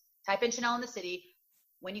platforms. Type in Chanel in the City.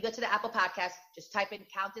 When you go to the Apple podcast, just type in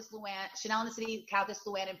Countess Luann, Chanel in the City, Countess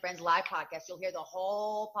Luann and Friends live podcast. You'll hear the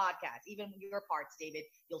whole podcast, even your parts, David.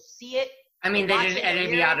 You'll see it. I mean, they didn't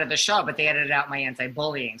edit me out of the show, but they edited out my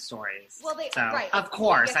anti-bullying stories. Well, right. Of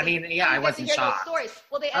course. I mean, yeah, I wasn't shocked. Stories.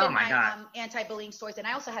 Well, they edited my anti-bullying stories, and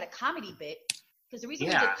I also had a comedy bit, because the reason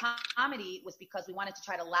we did comedy was because we wanted to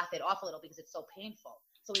try to laugh it off a little because it's so painful.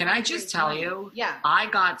 So can I just tell you? Yeah. I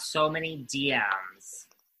got so many DMs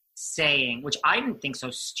saying, which I didn't think so.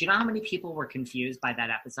 Do you know how many people were confused by that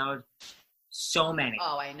episode? So many.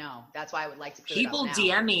 Oh, I know. That's why I would like to. People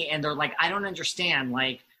DM me and they're like, I don't understand.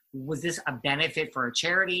 Like, was this a benefit for a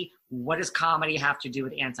charity? What does comedy have to do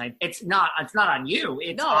with It's not on you.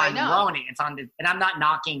 It's on Roni. It's on and I'm not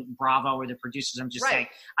knocking Bravo or the producers. I'm just saying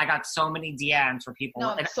I got so many DMs for people.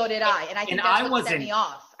 No, so did I. And I think that's what set me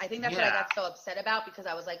off. I think that's what I got so upset about because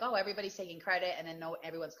I was like, oh, everybody's taking credit and then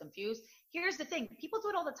everyone's confused. Here's the thing. People do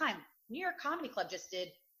it all the time. New York Comedy Club just did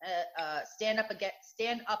stand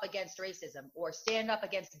up against racism or stand up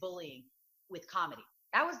against bullying with comedy.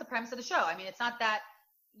 That was the premise of the show. I mean, it's not that.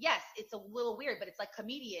 Yes, it's a little weird, but it's like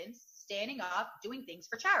comedians standing up, doing things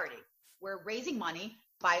for charity. We're raising money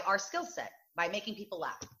by our skill set, by making people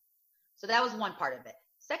laugh. So that was one part of it.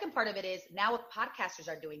 Second part of it is now what podcasters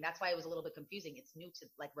are doing. That's why it was a little bit confusing. It's new to,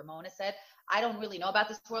 like Ramona said, I don't really know about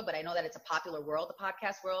this world, but I know that it's a popular world, the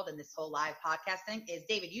podcast world, and this whole live podcast thing is,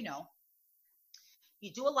 David, you know, you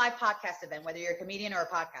do a live podcast event, whether you're a comedian or a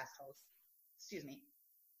podcast host,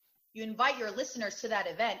 you invite your listeners to that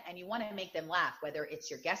event and you want to make them laugh, whether it's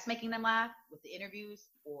your guests making them laugh with the interviews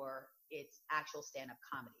or it's actual stand-up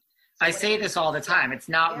comedy. So I say this all the time. It's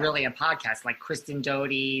not really a podcast. Like Kristen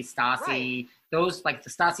Doty, Stassi, those, like the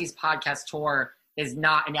Stassi's podcast tour is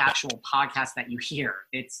not an actual podcast that you hear.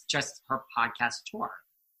 It's just her podcast tour.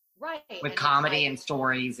 Right. With comedy and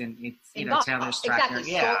stories and it's, you know, Taylor Stracker.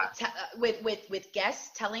 Exactly. Yeah. So, with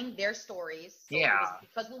guests telling their stories. So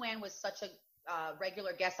because Luann was such a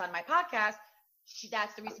regular guest on my podcast,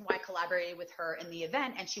 that's the reason why I collaborated with her in the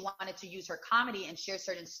event, and she wanted to use her comedy and share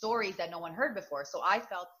certain stories that no one heard before. So I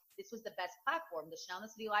felt this was the best platform, the Chanel in the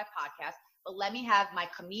City Live podcast, but let me have my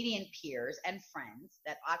comedian peers and friends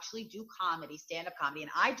that actually do comedy, stand-up comedy,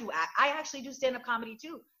 and I actually do stand-up comedy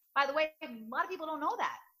too. By the way, a lot of people don't know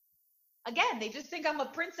that. Again, they just think I'm a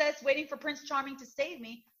princess waiting for Prince Charming to save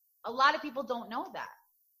me. A lot of people don't know that.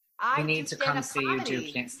 I need to come see you do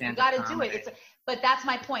stand-up comedy. You got to do it. But that's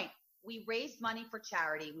my point. We raised money for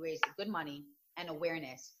charity. We raised good money and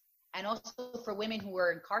awareness. And also for women who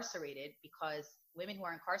are incarcerated, because women who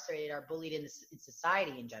are incarcerated are bullied in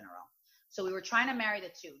society in general. So we were trying to marry the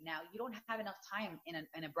two. Now, you don't have enough time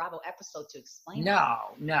in a Bravo episode to explain that.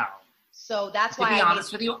 No. So that's why to be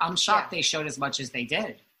honest with you, I'm shocked they showed as much as they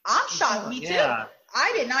did. I'm shocked. Me too. Yeah.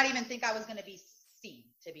 I did not even think I was going to be seen,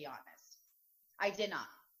 to be honest. I did not.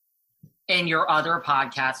 In your other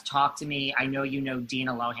podcast, Talk to Me, I know you know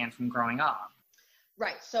Dina Lohan from growing up.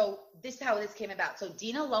 Right. So this is how this came about. So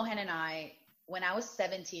Dina Lohan and I, when I was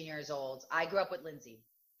 17 years old, I grew up with Lindsay,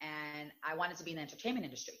 and I wanted to be in the entertainment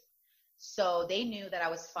industry. So they knew that I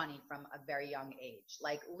was funny from a very young age.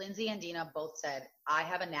 Like Lindsay and Dina both said, I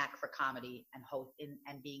have a knack for comedy and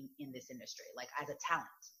and being in this industry, like as a talent.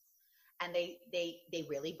 And they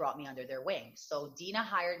really brought me under their wing. So Dina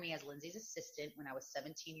hired me as Lindsay's assistant when I was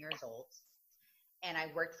 17 years old. And I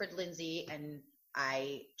worked for Lindsay, and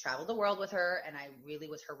I traveled the world with her, and I really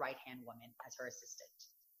was her right-hand woman as her assistant.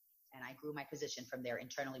 And I grew my position from there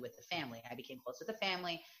internally with the family. I became close with the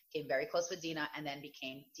family, came very close with Dina, and then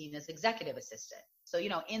became Dina's executive assistant. So, you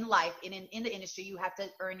know, in life, in the industry, you have to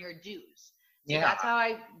earn your dues. So that's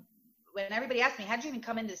how when everybody asked me, how did you even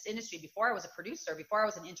come into this industry? Before I was a producer, before I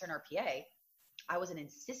was an intern or PA, I was an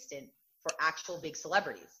assistant for actual big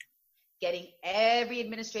celebrities, getting every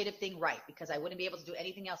administrative thing right, because I wouldn't be able to do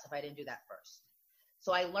anything else if I didn't do that first.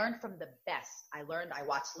 So I learned from the best. I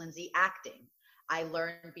watched Lindsay acting. I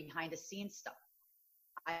learned behind the scenes stuff.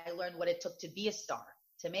 I learned what it took to be a star,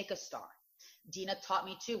 to make a star. Dina taught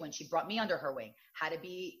me too, when she brought me under her wing, how to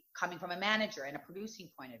be coming from a manager and a producing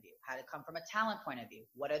point of view, how to come from a talent point of view.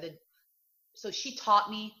 So she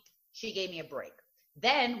taught me, she gave me a break.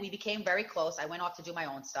 Then we became very close. I went off to do my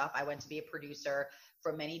own stuff. I went to be a producer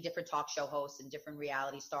for many different talk show hosts and different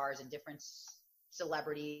reality stars and different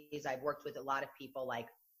celebrities. I've worked with a lot of people like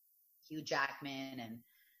Hugh Jackman and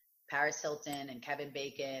Paris Hilton and Kevin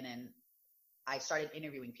Bacon, and I started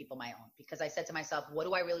interviewing people my own, because I said to myself, what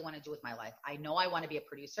do I really want to do with my life? I know I want to be a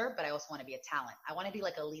producer, but I also want to be a talent. I want to be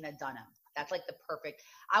like a Lena Dunham. That's like the perfect,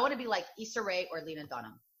 I want to be like Issa Rae or Lena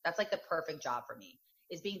Dunham. That's like the perfect job for me,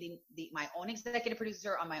 is being my own executive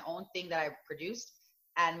producer on my own thing that I produced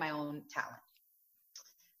and my own talent.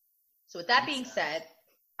 So with that being said,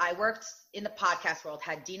 I worked in the podcast world,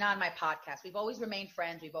 had Dina on my podcast. We've always remained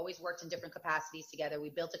friends. We've always worked in different capacities together. We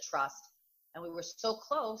built a trust, and we were so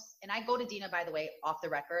close. And I go to Dina, by the way, off the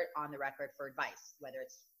record, on the record, for advice, whether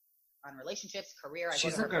it's on relationships, career.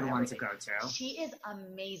 She's a good one to go to. She is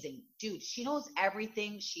amazing. Dude, she knows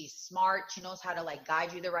everything. She's smart. She knows how to like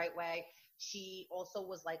guide you the right way. She also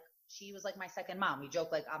was like my second mom. We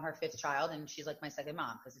joke like I'm her fifth child, and she's like my second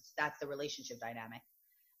mom, because that's the relationship dynamic.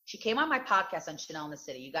 She came on my podcast on Chanel in the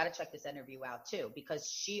City. You got to check this interview out too, because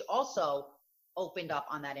she also opened up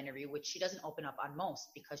on that interview, which she doesn't open up on most,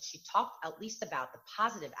 because she talked at least about the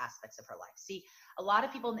positive aspects of her life. See, a lot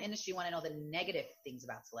of people in the industry want to know the negative things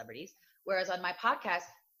about celebrities, whereas on my podcast,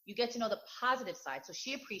 you get to know the positive side. So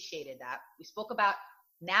she appreciated that. We spoke about,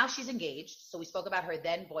 now she's engaged. So we spoke about her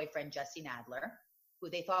then boyfriend, Jesse Nadler, who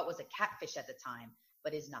they thought was a catfish at the time,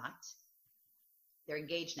 but is not. They're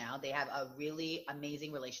engaged now. They have a really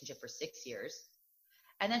amazing relationship for 6 years.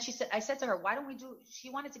 And then I said to her, why don't we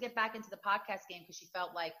she wanted to get back into the podcast game, because she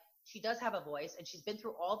felt like she does have a voice, and she's been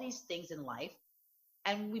through all these things in life.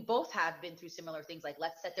 And we both have been through similar things. Like,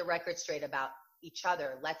 let's set the record straight about each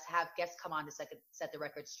other. Let's have guests come on to set the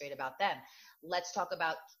record straight about them. Let's talk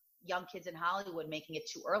about young kids in Hollywood making it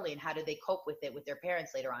too early, and how do they cope with it with their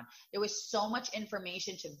parents later on. There was so much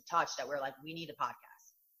information to touch that we're like, we need a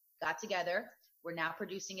podcast. Got together. We're now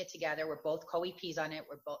producing it together. We're both co-EPs on it.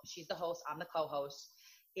 She's the host. I'm the co-host.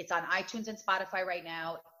 It's on iTunes and Spotify right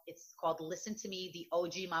now. It's called Listen to Me, the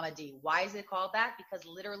OG Mama D. Why is it called that? Because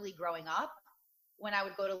literally growing up, when I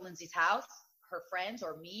would go to Lindsay's house, her friends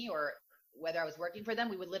or me, or whether I was working for them,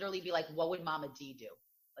 we would literally be like, what would Mama D do?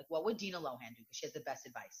 Like, what would Dina Lohan do? Because she has the best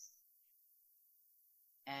advice.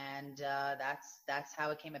 And that's how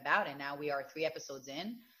it came about. And now we are 3 episodes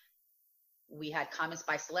in. We had Comments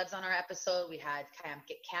by Celebs on our episode. We had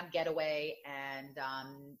Camp Getaway and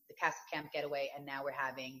the cast of Camp Getaway. And now we're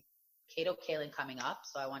having Kato Kaelin coming up.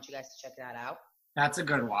 So I want you guys to check that out. That's a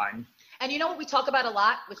good one. And you know what we talk about a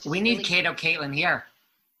lot? We need Kato Kaelin here.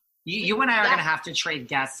 You and I are going to have to trade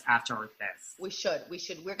guests after this. We should.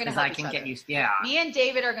 We're going to help each other. Because I can get used. Yeah. Me and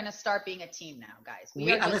David are going to start being a team now, guys.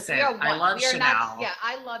 I love Chanel.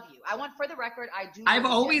 I love you. I want, for the record, I do. I've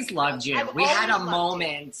always loved you. We had a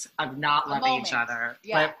moment of not loving each other.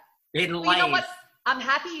 Yeah. But in life. You know what? I'm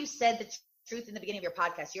happy you said the truth in the beginning of your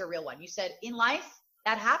podcast. You're a real one. You said in life,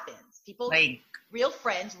 that happens. People, real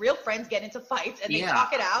friends get into fights, and they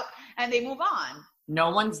talk it out and they move on. No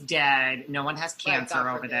one's dead. No one has cancer God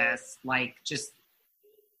over forbid. this. Like, just,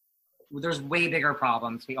 there's way bigger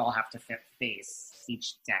problems we all have to face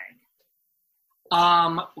each day.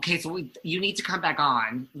 Okay, so you need to come back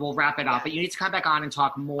on. We'll wrap it up, but you need to come back on and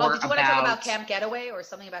talk more did you want to talk about Camp Getaway or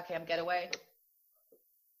something about Camp Getaway?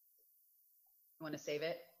 You want to save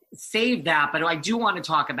it? Save that, but I do want to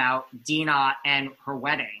talk about Dina and her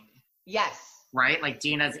wedding. Yes. Right? Like,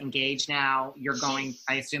 Dina's engaged now.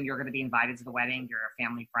 I assume you're going to be invited to the wedding. You're a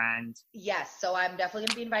family friend. Yes, so I'm definitely going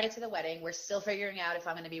to be invited to the wedding. We're still figuring out if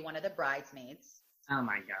I'm going to be one of the bridesmaids. Oh,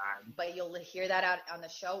 my God. But you'll hear that out on the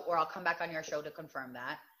show, or I'll come back on your show to confirm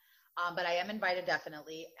that. But I am invited,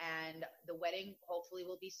 definitely. And the wedding hopefully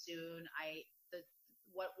will be soon.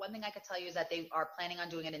 One thing I could tell you is that they are planning on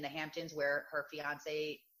doing it in the Hamptons, where her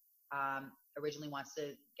fiance originally wants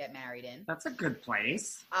to get married in. That's a good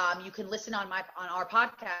place. You can listen on our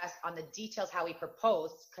podcast on the details how he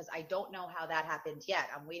proposed, because I don't know how that happened yet.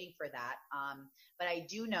 I'm waiting for that. But I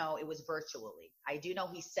do know it was virtually. I do know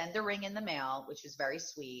he sent the ring in the mail, which was very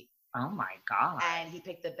sweet. Oh my God. And he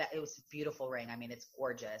picked it was a beautiful ring. I mean, it's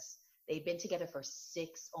gorgeous. They've been together for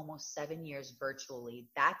 6, almost 7 years virtually.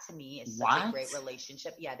 That to me is such a great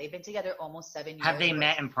relationship. Yeah, they've been together almost 7 years. Have they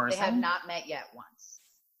met in person? They have not met yet once.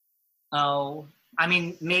 Oh, I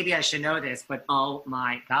mean, maybe I should know this, but oh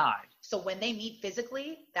my God. So when they meet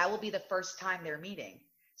physically, that will be the first time they're meeting.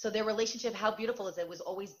 So their relationship, how beautiful is it, was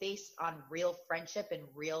always based on real friendship and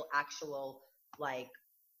real actual, like,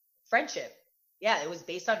 friendship. Yeah, it was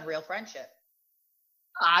based on real friendship.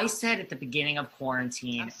 I said at the beginning of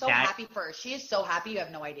quarantine. I'm so happy for her. She is so happy. You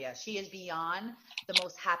have no idea. She is beyond the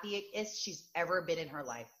most happiest she's ever been in her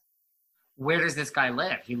life. Where does this guy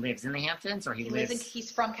live? He lives in the Hamptons, or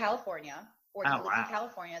he's from California, or he lives in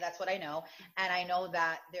California. That's what I know. And I know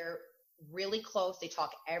that they're really close. They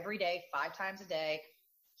talk every day, 5 times a day.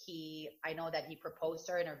 I know that he proposed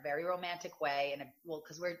to her in a very romantic way. And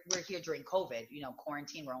because we're here during COVID,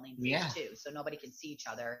 quarantine, we're only in phase 2, so nobody can see each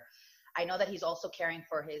other. I know that he's also caring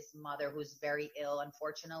for his mother, who's very ill,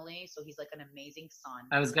 unfortunately. So he's like an amazing son.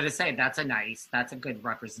 I was going to say, that's a good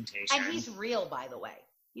representation. And he's real, by the way.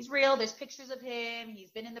 He's real. There's pictures of him. He's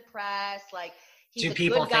been in the press. Like, he's Do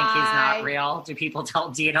people think he's not real? Do people tell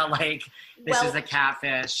Dina, like, this is a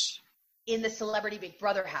catfish? In the Celebrity Big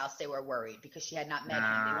Brother house, they were worried because she had not met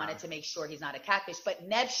him. They wanted to make sure he's not a catfish. But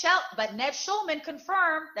Ned Schulman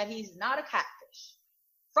confirmed that he's not a catfish.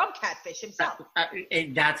 From Catfish himself.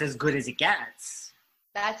 That's as good as it gets.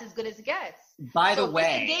 That's as good as it gets. By the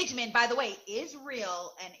way, this engagement, by the way, is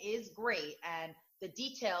real and is great. And the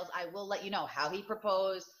details, I will let you know how he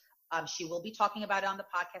proposed. She will be talking about it on the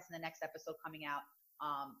podcast in the next episode coming out.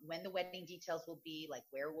 When the wedding details will be, like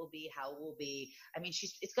where it will be, how it will be. I mean,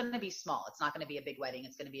 it's going to be small. It's not going to be a big wedding.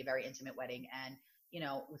 It's going to be a very intimate wedding. And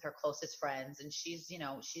with her closest friends. And she's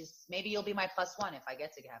maybe you'll be my plus one if I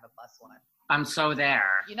get to have a plus one. I'm so there.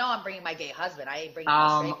 I'm bringing my gay husband. I ain't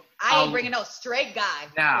bringing no straight guy.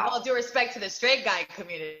 No. With all due respect to the straight guy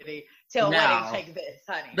community, to a wedding like this,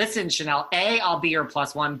 honey. Listen, Chanel, A, I'll be your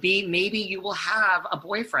plus one. B, maybe you will have a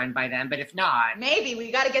boyfriend by then, but if not. Maybe.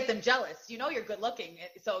 We got to get them jealous. You're good looking,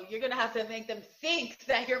 so you're going to have to make them think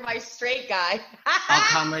that you're my straight guy. I'll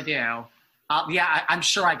come with you. Yeah, I'm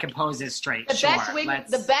sure I can pose as straight.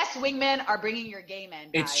 The best wingmen are bringing your gay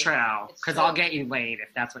men. Guys. It's true, because I'll get you laid if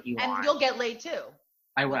that's what you want. And you'll get laid too.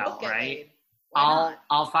 I will, right?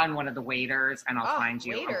 I'll find one of the waiters, and I'll find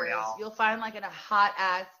you a real. You'll find like a hot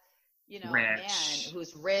ass, rich. Man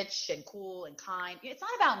who's rich and cool and kind. It's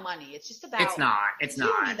not about money. It's just about. It's not.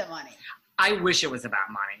 You need the money. I wish it was about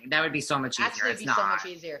money. That would be so much easier. Actually, it'd be so much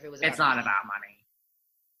easier if it was. It's not about money.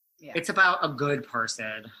 Yeah. It's about a good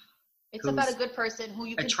person. It's about a good person who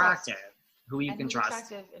you can attractive, trust. Who you can trust.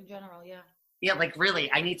 Attractive in general, yeah. Yeah, like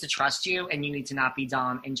really, I need to trust you, and you need to not be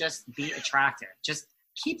dumb, and just be attractive. Just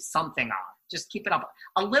keep something up. Just keep it up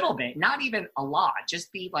a little bit, not even a lot.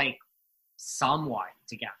 Just be like somewhat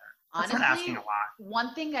together. That's not asking a lot.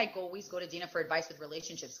 One thing I always go to Dina for advice with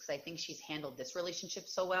relationships, because I think she's handled this relationship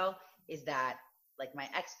so well, is that like my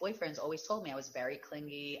ex-boyfriends always told me I was very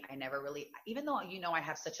clingy. I never really, even though, I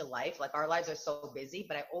have such a life, like our lives are so busy,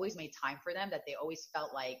 but I always made time for them that they always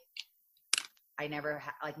felt like I never,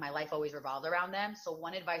 like my life always revolved around them. So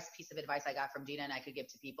one piece of advice I got from Dina and I could give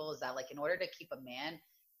to people is that like, in order to keep a man,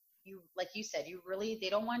 like you said, they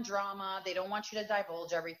don't want drama. They don't want you to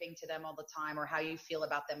divulge everything to them all the time or how you feel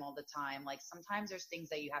about them all the time. Like sometimes there's things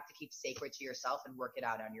that you have to keep sacred to yourself and work it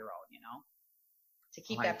out on your own, to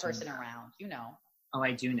keep that person around, Oh,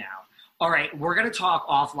 I do now. All right, we're going to talk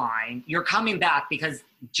offline. You're coming back because,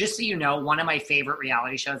 just so you know, one of my favorite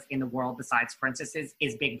reality shows in the world besides Princesses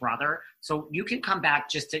is Big Brother. So you can come back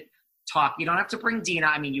just to talk. You don't have to bring Dina.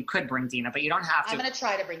 I mean, you could bring Dina, but you don't have to. I'm going to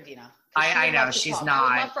try to bring Dina. I know, she's talk.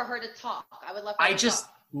 not. I would love for her to talk. I would love for her to talk.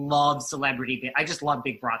 Love celebrity. I just love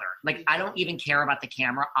Big Brother. Like, I don't even care about the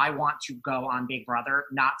camera. I want to go on Big Brother,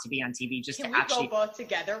 not to be on TV, just Can to actually. Can we go both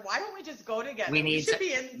together? Why don't we just go together? We should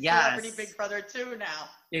be in Celebrity Big Brother too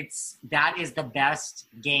now. That is the best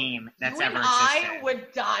game that's ever existed. I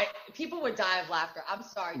would die. People would die of laughter. I'm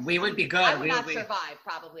sorry. We would be good. I would not survive,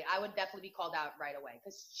 probably. I would definitely be called out right away.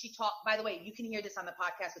 Because she talked, by the way, you can hear this on the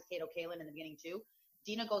podcast with Kato Kaelin in the beginning too.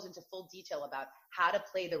 Dina goes into full detail about how to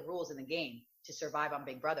play the rules in the game to survive on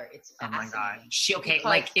Big Brother. It's fascinating. Oh my God.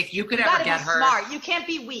 Like if you could ever get her. Smart. You can't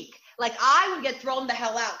be weak. Like I would get thrown the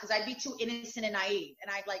hell out because I'd be too innocent and naive.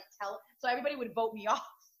 And I'd so everybody would vote me off.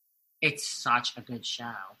 It's such a good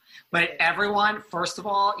show. But everyone, first of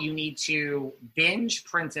all, you need to binge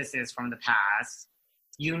Princesses from the Past.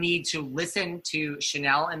 You need to listen to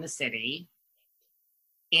Chanel in the City.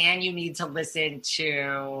 And you need to listen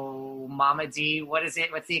to Mama D. What is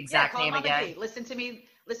it? What's the exact name Mama again? D. Listen to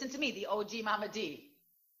me, the OG Mama D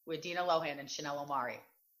with Dina Lohan and Chanel Omari.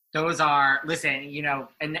 Those are, listen, and you got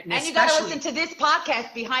to listen to this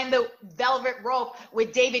podcast, Behind the Velvet Rope,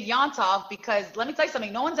 with David Yontov, because let me tell you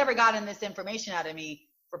something. No one's ever gotten this information out of me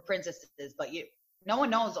for Princesses but you. No one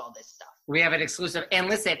knows all this stuff. We have an exclusive. And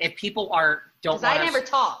listen, if people don't want I never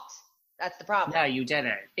talked. That's the problem. No, you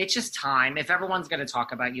didn't. It's just time. If everyone's going to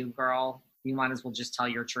talk about you, girl, you might as well just tell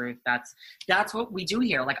your truth. That's what we do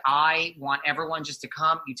here. Like, I want everyone just to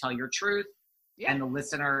come. You tell your truth. Yeah. And the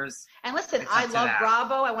listeners. And listen, I love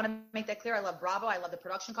Bravo. I want to make that clear. I love Bravo. I love the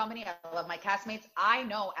production company. I love my castmates. I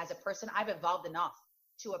know as a person, I've evolved enough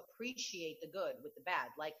to appreciate the good with the bad.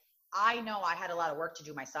 Like, I know I had a lot of work to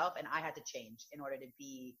do myself, and I had to change in order to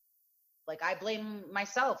be, like, I blame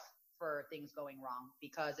myself for things going wrong,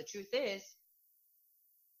 because the truth is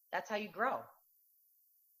that's how you grow.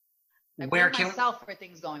 I blame myself for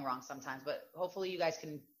things going wrong sometimes, but hopefully you guys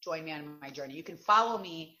can join me on my journey. You can follow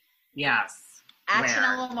me. Yes. At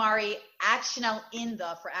Chanel Omari, at Chanel in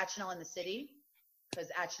the City, because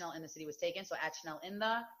at Chanel in the City was taken. So at Chanel in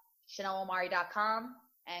the, ChanelOmari.com,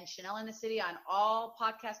 and Chanel in the City on all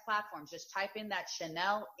podcast platforms. Just type in that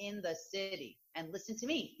Chanel in the City and listen to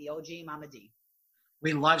me, the OG Mama D.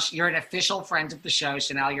 We love, you're an official friend of the show,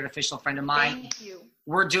 Chanel. You're an official friend of mine. Thank you.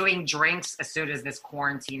 We're doing drinks as soon as this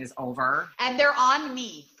quarantine is over. And they're on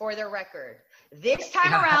me, for the record. This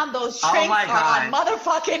time around, those drinks are on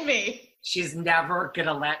motherfucking me. She's never going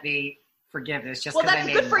to let me forgive this. Well, that's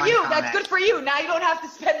good for you. That's good for you. Now you don't have to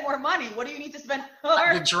spend more money. What do you need to spend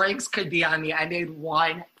more? The drinks could be on me. I made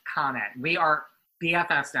one comment. We are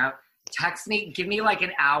BFFs now. Text me. Give me like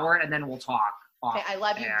an hour, and then we'll talk. Okay, I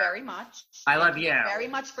love you very much. I love you very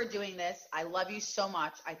much for doing this. I love you so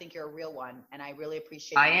much. I think you're a real one, and I really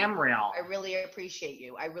appreciate you. I am real. I really appreciate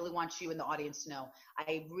you. I really want you and the audience to know.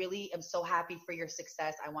 I really am so happy for your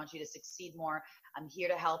success. I want you to succeed more. I'm here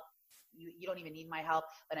to help. You don't even need my help,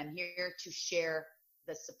 but I'm here to share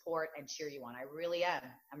the support and cheer you on. I really am.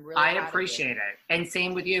 I'm really I appreciate it. And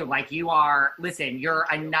same with you. Like, you are, listen, you're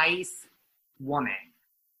a nice woman.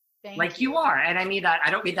 Thank you are. And I mean that,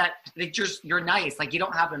 I don't mean that, like, you're nice. Like, you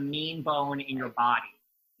don't have a mean bone in your body.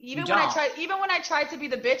 Even when I tried to be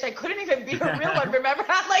the bitch, I couldn't even be a real one. Remember?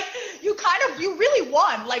 Like, you really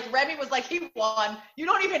won. Like, Remy was like, he won. You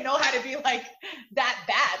don't even know how to be like that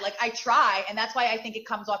bad. Like, I try. And that's why I think it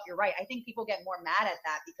comes off. You're right. I think people get more mad at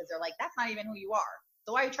that because they're like, that's not even who you are.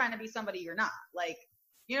 So why are you trying to be somebody you're not? Like,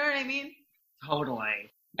 you know what I mean?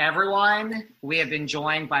 Totally. Everyone, we have been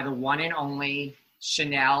joined by the one and only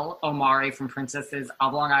Chanel Omari from Princesses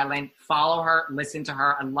of Long Island. Follow her, listen to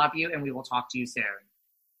her. I love you, and we will talk to you soon.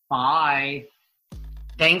 Bye.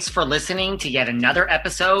 Thanks for listening to yet another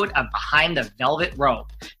episode of Behind the Velvet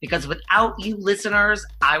Rope. Because without you listeners,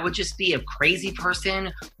 I would just be a crazy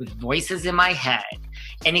person with voices in my head.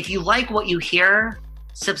 And if you like what you hear,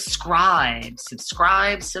 subscribe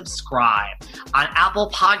on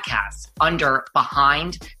Apple Podcasts under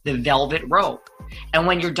Behind the Velvet Rope. And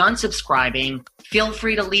when you're done subscribing, feel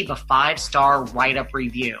free to leave a 5-star write-up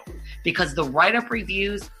review, because the write-up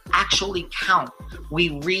reviews actually count.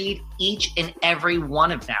 We read each and every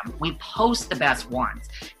one of them. We post the best ones,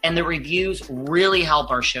 and the reviews really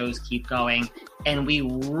help our shows keep going. And we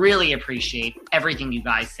really appreciate everything you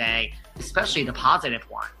guys say, especially the positive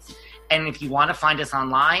ones. And if you want to find us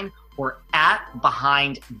online, we're at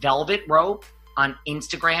Behind Velvet Rope on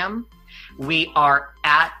Instagram. We are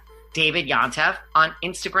at David Yontef on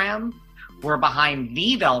Instagram. We're Behind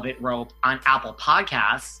the Velvet Rope on Apple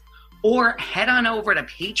Podcasts. or head on over to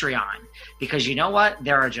Patreon, because you know what?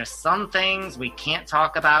 There are just some things we can't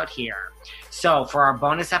talk about here. So for our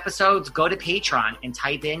bonus episodes, go to Patreon and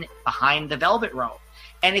type in Behind the Velvet Rope.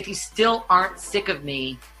 And if you still aren't sick of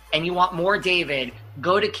me and you want more David,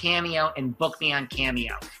 go to Cameo and book me on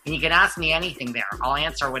Cameo. And you can ask me anything there. I'll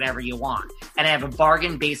answer whatever you want. And I have a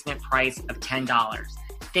bargain basement price of $10.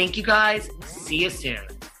 Thank you guys. See you soon.